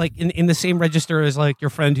happening, but like in the same register as like your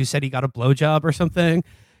friend who said he got a blowjob or something.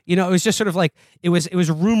 It was just sort of like it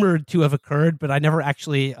was rumored to have occurred, but I never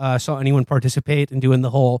actually saw anyone participate in doing the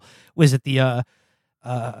whole. Was it the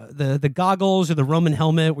goggles or the Roman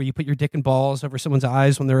helmet where you put your dick and balls over someone's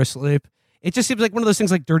eyes when they're asleep? It just seems like one of those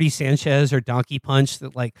things like Dirty Sanchez or Donkey Punch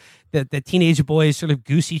that like the teenage boys sort of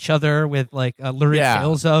goose each other with like lurid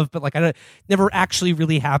tales of, but like never actually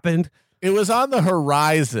really happened. It was on the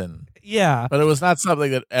horizon. Yeah, but it was not something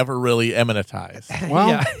that ever really imminentized.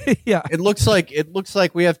 Well, yeah. It looks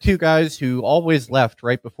like we have two guys who always left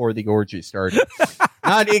right before the orgy started.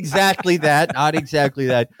 Not exactly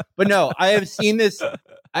that. But no, I have seen this.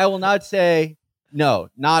 I will not say no.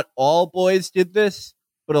 Not all boys did this,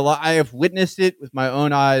 but a lot. I have witnessed it with my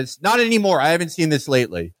own eyes. Not anymore. I haven't seen this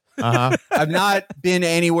lately. I've not been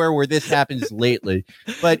anywhere where this happens lately.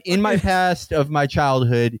 But in my past of my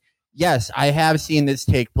childhood, yes, I have seen this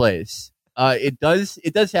take place. It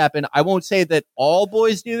does happen. I won't say that all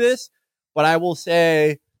boys do this, but I will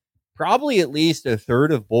say probably at least a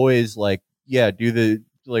third of boys put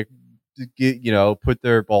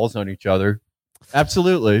their balls on each other.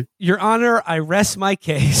 Absolutely. Your Honor, I rest my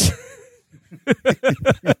case.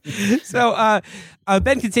 So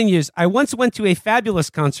Ben continues, I once went to a Fabulous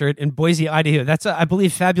concert in Boise, Idaho. That's, I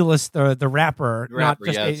believe, Fabulous, the rapper, not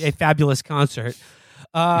just yes. a Fabulous concert.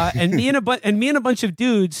 And me and a bunch of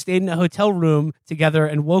dudes stayed in a hotel room together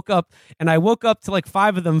and woke up to like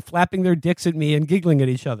 5 of them flapping their dicks at me and giggling at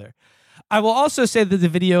each other. I will also say that the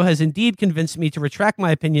video has indeed convinced me to retract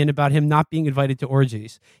my opinion about him not being invited to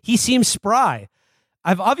orgies. He seems spry.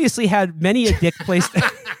 I've obviously had many a dick placed.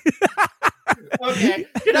 Okay.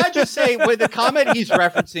 Can I just say, the comment he's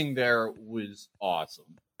referencing there was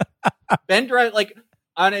awesome. Ben Drive, like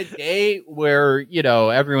on a day where,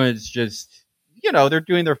 everyone's just, they're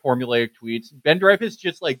doing their formulaic tweets. Ben Dreyfuss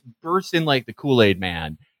just like bursts in like the Kool-Aid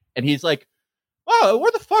man. And he's like, oh,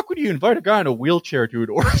 where the fuck would you invite a guy in a wheelchair to an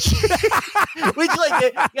orgy? Which,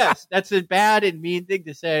 yes, that's a bad and mean thing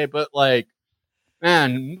to say, but like,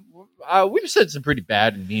 man, we've said some pretty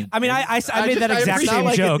bad and mean. I mean, I made that exact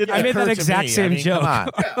same joke. I made that exact same joke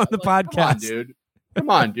on the podcast. Come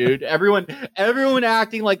on, dude. Everyone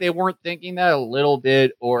acting like they weren't thinking that a little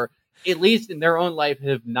bit, or at least in their own life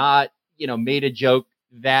have not, made a joke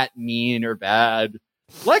that mean or bad.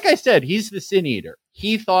 Like I said, he's the sin eater.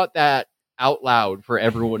 He thought that out loud for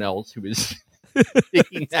everyone else who was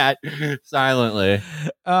thinking that silently.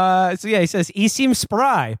 So yeah, he says, he seems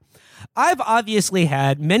spry. I've obviously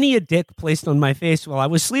had many a dick placed on my face while I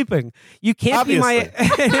was sleeping. You can't be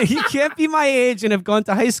my age and have gone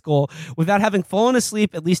to high school without having fallen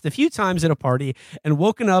asleep at least a few times at a party and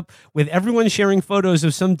woken up with everyone sharing photos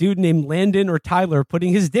of some dude named Landon or Tyler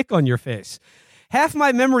putting his dick on your face. Half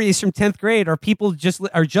my memories from 10th grade are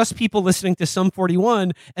just people listening to Sum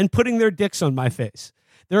 41 and putting their dicks on my face.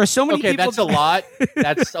 There are so many people. That's a lot.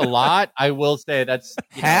 That's a lot. I will say that's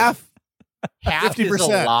half. Half 50%. is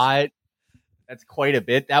a lot. That's quite a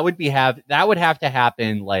bit. That would have to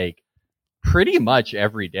happen like pretty much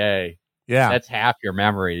every day. Yeah. That's half your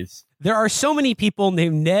memories. There are so many people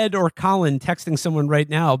named Ned or Colin texting someone right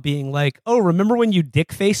now being like, oh, remember when you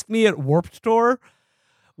dick faced me at Warped Tour?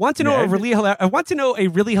 Want to know a really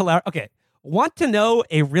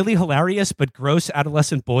hilarious but gross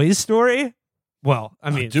adolescent boys story? Well, I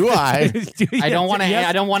mean, do I? I don't want to. Yes.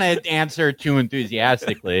 I don't want to answer too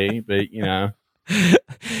enthusiastically, but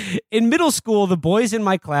In middle school, the boys in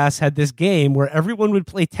my class had this game where everyone would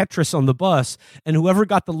play Tetris on the bus, and whoever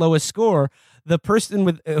got the lowest score, the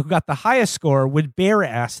person who got the highest score would bare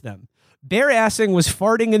ass them. Bare assing was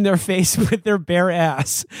farting in their face with their bare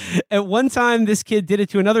ass. At one time, this kid did it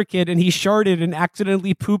to another kid, and he sharted and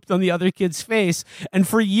accidentally pooped on the other kid's face. And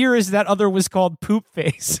for years, that other was called Poop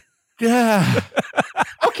Face. Yeah.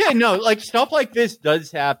 Okay, no, like stuff like this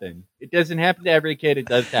does happen. It doesn't happen to every kid. It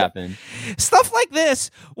does happen. Stuff like this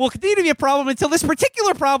will continue to be a problem until this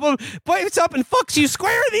particular problem bites up and fucks you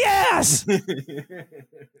square in the ass.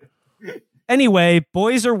 Anyway,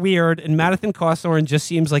 boys are weird, and Madison Cawthorn just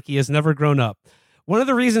seems like he has never grown up. One of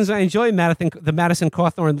the reasons I enjoy the Madison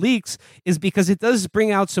Cawthorn leaks is because it does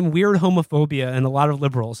bring out some weird homophobia in a lot of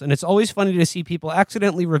liberals, and it's always funny to see people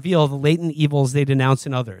accidentally reveal the latent evils they denounce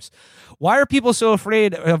in others. Why are people so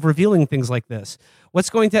afraid of revealing things like this? What's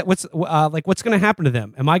going to happen to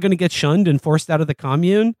them? Am I going to get shunned and forced out of the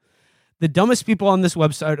commune? The dumbest people on this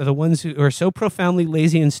website are the ones who are so profoundly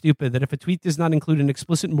lazy and stupid that if a tweet does not include an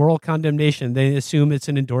explicit moral condemnation, they assume it's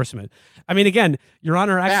an endorsement. I mean, again, Your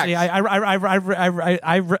Honor, actually, I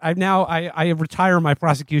retire my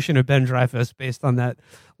prosecution of Ben Dreyfuss based on that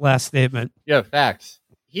last statement. Yeah, facts.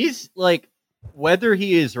 He's like, whether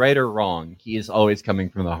he is right or wrong, he is always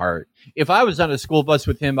coming from the heart. If I was on a school bus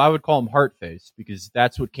with him, I would call him Heartface because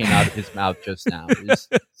that's what came out of his mouth just now. His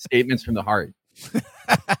statements from the heart.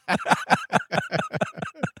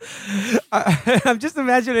 I'm just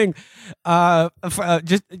imagining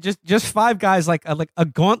just five guys like a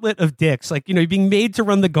gauntlet of dicks, like, you're being made to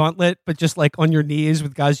run the gauntlet, but just like on your knees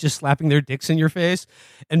with guys just slapping their dicks in your face,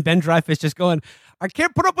 and Ben Dreyfuss just going, I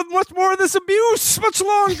can't put up with much more of this abuse much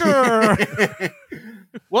longer.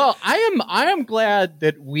 Well, I am glad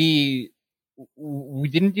that we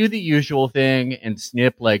didn't do the usual thing and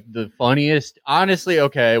snip like the funniest. Honestly,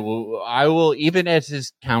 okay, well, I will, even as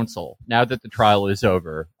his counsel, now that the trial is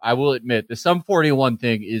over, I will admit the Sum 41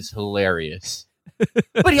 thing is hilarious.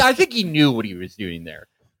 But I think he knew what he was doing there.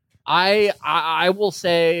 I will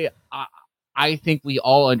say, I think we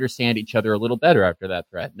all understand each other a little better after that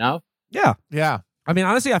threat. No? Yeah. Yeah. I mean,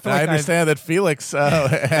 honestly, I feel like I understand that Felix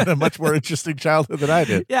had a much more interesting childhood than I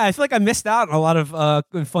did. Yeah, I feel like I missed out on a lot of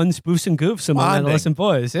fun spoofs and goofs among adolescent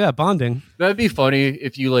boys. Yeah, bonding. That'd be funny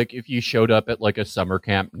if you showed up at like a summer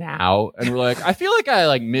camp now and were like, I feel like I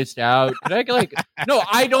like missed out. Could I like? No,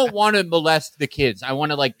 I don't want to molest the kids. I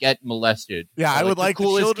want to like get molested. Yeah, I would like the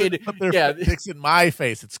children to put their dicks in my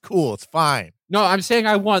face. It's cool. It's fine. No, I'm saying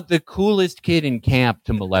I want the coolest kid in camp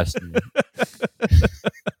to molest me.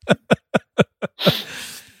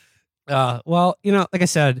 Well, like I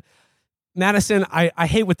said, Madison, I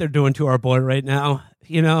hate what they're doing to our boy right now.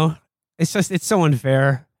 It's so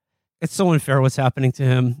unfair. It's so unfair what's happening to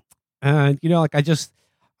him. And,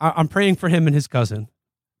 I'm praying for him and his cousin.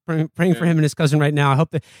 Praying for him and his cousin right now. I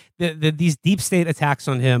hope that these deep state attacks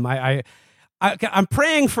on him, I'm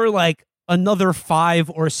praying for like another 5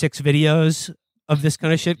 or 6 videos of this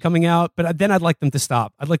kind of shit coming out. But then I'd like them to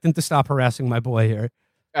stop. I'd like them to stop harassing my boy here.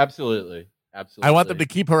 Absolutely. I want them to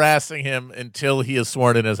keep harassing him until he is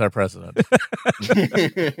sworn in as our president.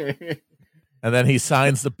 And then he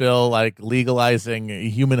signs the bill like legalizing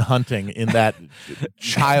human hunting in that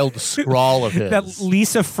child scrawl of his. That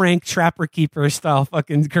Lisa Frank Trapper Keeper style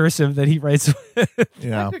fucking cursive that he writes with.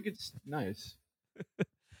 Yeah. I think it's nice.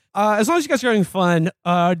 As long as you guys are having fun,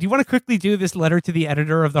 do you want to quickly do this letter to the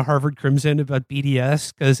editor of the Harvard Crimson about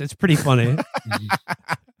BDS? Because it's pretty funny.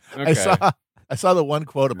 Okay. I saw the one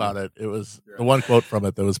quote about it. It was the one quote from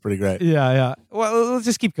it that was pretty great. Yeah. Well, let's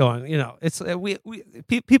just keep going. It's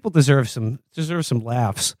people deserve some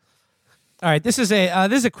laughs. All right, this is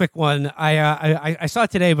a quick one. I saw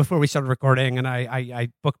it today before we started recording, and I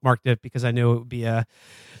bookmarked it because I knew it would be a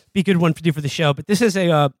good one to do for the show. But this is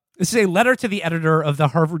a letter to the editor of the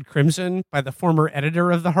Harvard Crimson by the former editor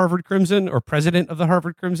of the Harvard Crimson or president of the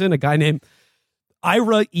Harvard Crimson, a guy named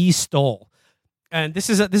Ira E. Stoll. And this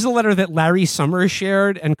is a letter that Larry Summers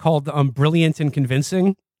shared and called Brilliant and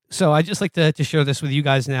Convincing. So I just like to share this with you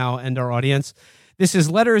guys now and our audience. This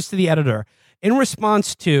is letters to the editor in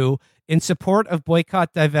response to, in support of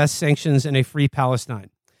boycott, divest, sanctions, and a free Palestine.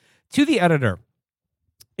 To the editor,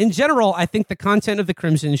 in general, I think the content of the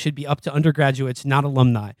Crimson should be up to undergraduates, not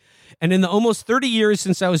alumni. And in the almost 30 years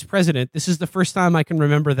since I was president, this is the first time I can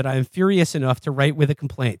remember that I am furious enough to write with a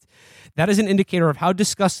complaint. That is an indicator of how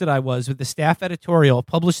disgusted I was with the staff editorial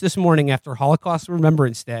published this morning after Holocaust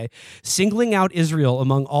Remembrance Day, singling out Israel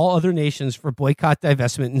among all other nations for boycott,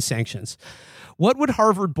 divestment, and sanctions. What would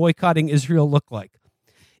Harvard boycotting Israel look like?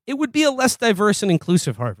 It would be a less diverse and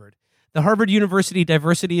inclusive Harvard. The Harvard University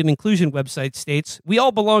Diversity and Inclusion website states, "We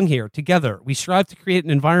all belong here, together. We strive to create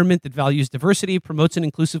an environment that values diversity, promotes an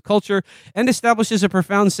inclusive culture, and establishes a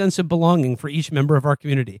profound sense of belonging for each member of our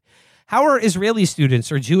community." How are Israeli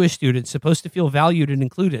students or Jewish students supposed to feel valued and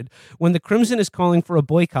included when the Crimson is calling for a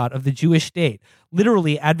boycott of the Jewish state,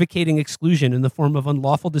 literally advocating exclusion in the form of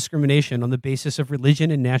unlawful discrimination on the basis of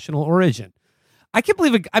religion and national origin? I can't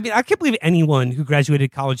believe anyone who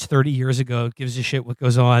graduated college 30 years ago gives a shit what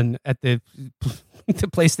goes on at the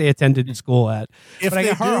place they attended school at. If they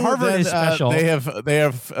do, Harvard is special. They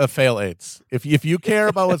have fail aids. If you care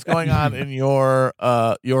about what's going on in your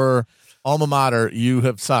alma mater, you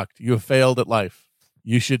have sucked. You have failed at life.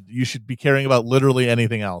 You should be caring about literally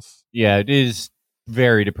anything else. Yeah, it is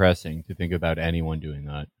very depressing to think about anyone doing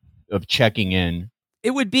that, of checking in.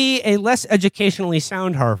 It would be a less educationally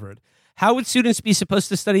sound Harvard. How would students be supposed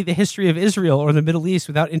to study the history of Israel or the Middle East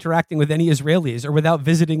without interacting with any Israelis or without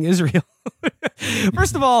visiting Israel?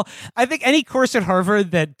 First of all, I think any course at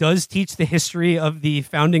Harvard that does teach the history of the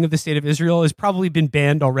founding of the state of Israel has probably been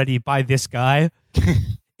banned already by this guy.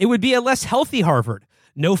 It would be a less healthy Harvard.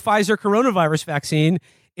 No Pfizer coronavirus vaccine.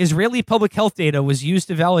 Israeli public health data was used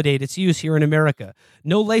to validate its use here in America.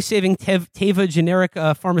 No life-saving Teva generic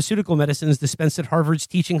pharmaceutical medicines dispensed at Harvard's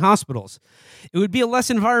teaching hospitals. It would be a less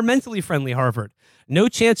environmentally friendly Harvard. No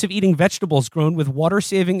chance of eating vegetables grown with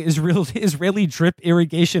water-saving Israeli drip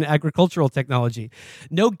irrigation agricultural technology.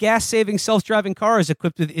 No gas-saving self-driving cars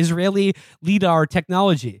equipped with Israeli LIDAR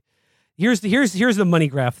technology. Here's the money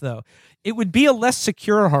graph, though. It would be a less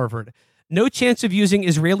secure Harvard. No chance of using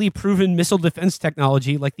Israeli-proven missile defense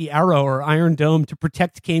technology like the Arrow or Iron Dome to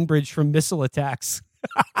protect Cambridge from missile attacks.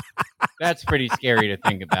 That's pretty scary to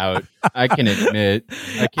think about. I can admit.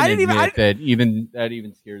 That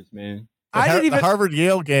even scares me. The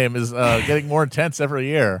Harvard-Yale game is getting more intense every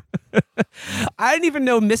year. I didn't even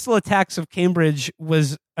know missile attacks of Cambridge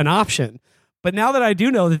was an option. But now that I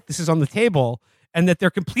do know that this is on the table and that they're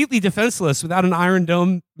completely defenseless without an Iron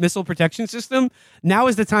Dome missile protection system, now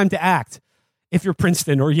is the time to act if you're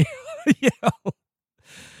Princeton or Yale.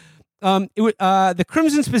 The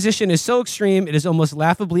Crimson's position is so extreme, it is almost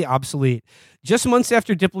laughably obsolete. Just months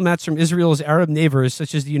after diplomats from Israel's Arab neighbors,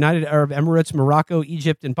 such as the United Arab Emirates, Morocco,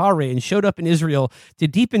 Egypt, and Bahrain, showed up in Israel to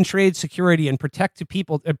deepen trade security and protect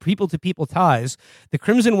people-to-people ties, the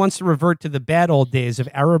Crimson wants to revert to the bad old days of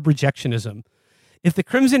Arab rejectionism. If the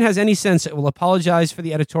Crimson has any sense, it will apologize for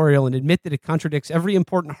the editorial and admit that it contradicts every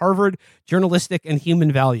important Harvard journalistic and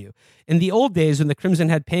human value. In the old days, when the Crimson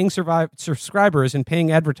had paying subscribers and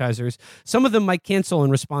paying advertisers, some of them might cancel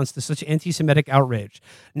in response to such anti-Semitic outrage.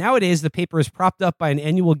 Nowadays, the paper is propped up by an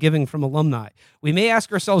annual giving from alumni. We may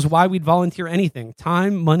ask ourselves why we'd volunteer anything,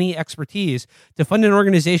 time, money, expertise, to fund an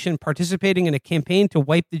organization participating in a campaign to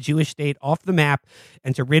wipe the Jewish state off the map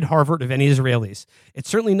and to rid Harvard of any Israelis. It's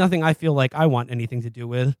certainly nothing I feel like I want anything to do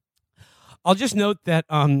with. I'll just note that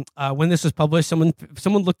when this was published, someone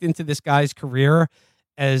looked into this guy's career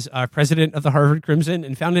as president of the Harvard Crimson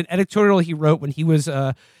and found an editorial he wrote when he was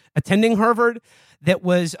attending Harvard that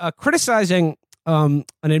was criticizing an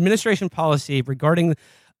administration policy regarding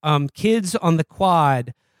kids on the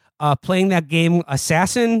quad playing that game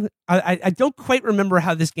Assassin. I don't quite remember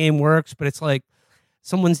how this game works, but it's like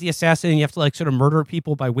someone's the assassin and you have to like sort of murder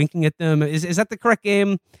people by winking at them. Is that the correct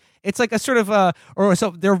game? It's like a sort of or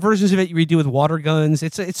so there are versions of it you do with water guns.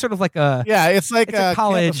 It's sort of like a it's like a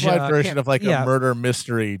college version of like a murder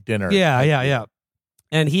mystery dinner. Yeah.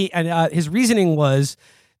 And his reasoning was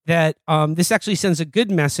that this actually sends a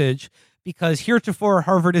good message because heretofore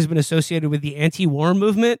Harvard has been associated with the anti-war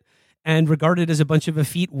movement and regarded as a bunch of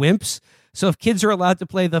effete wimps. So if kids are allowed to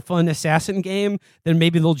play the fun assassin game, then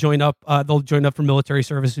maybe they'll join up. They'll join up for military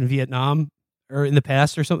service in Vietnam or in the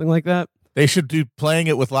past or something like that. They should do playing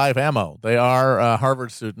it with live ammo. They are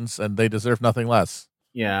Harvard students, and they deserve nothing less.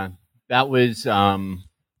 Yeah, that was. I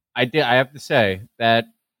have to say that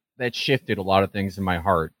shifted a lot of things in my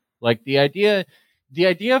heart. Like the idea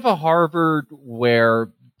of a Harvard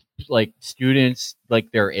where like students,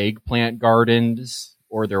 like their eggplant gardens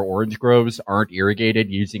or their orange groves aren't irrigated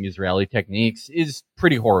using Israeli techniques is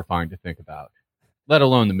pretty horrifying to think about. Let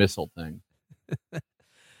alone the missile thing.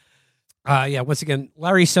 Once again,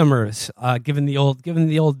 Larry Summers, given the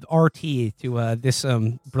old RT to this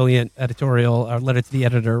brilliant editorial, or letter to the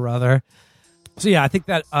editor, rather. So yeah, I think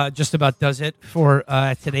that just about does it for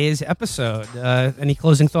today's episode. Any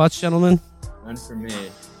closing thoughts, gentlemen? None for me.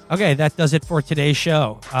 Okay, that does it for today's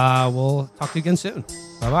show. We'll talk to you again soon.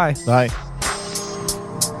 Bye-bye. Bye.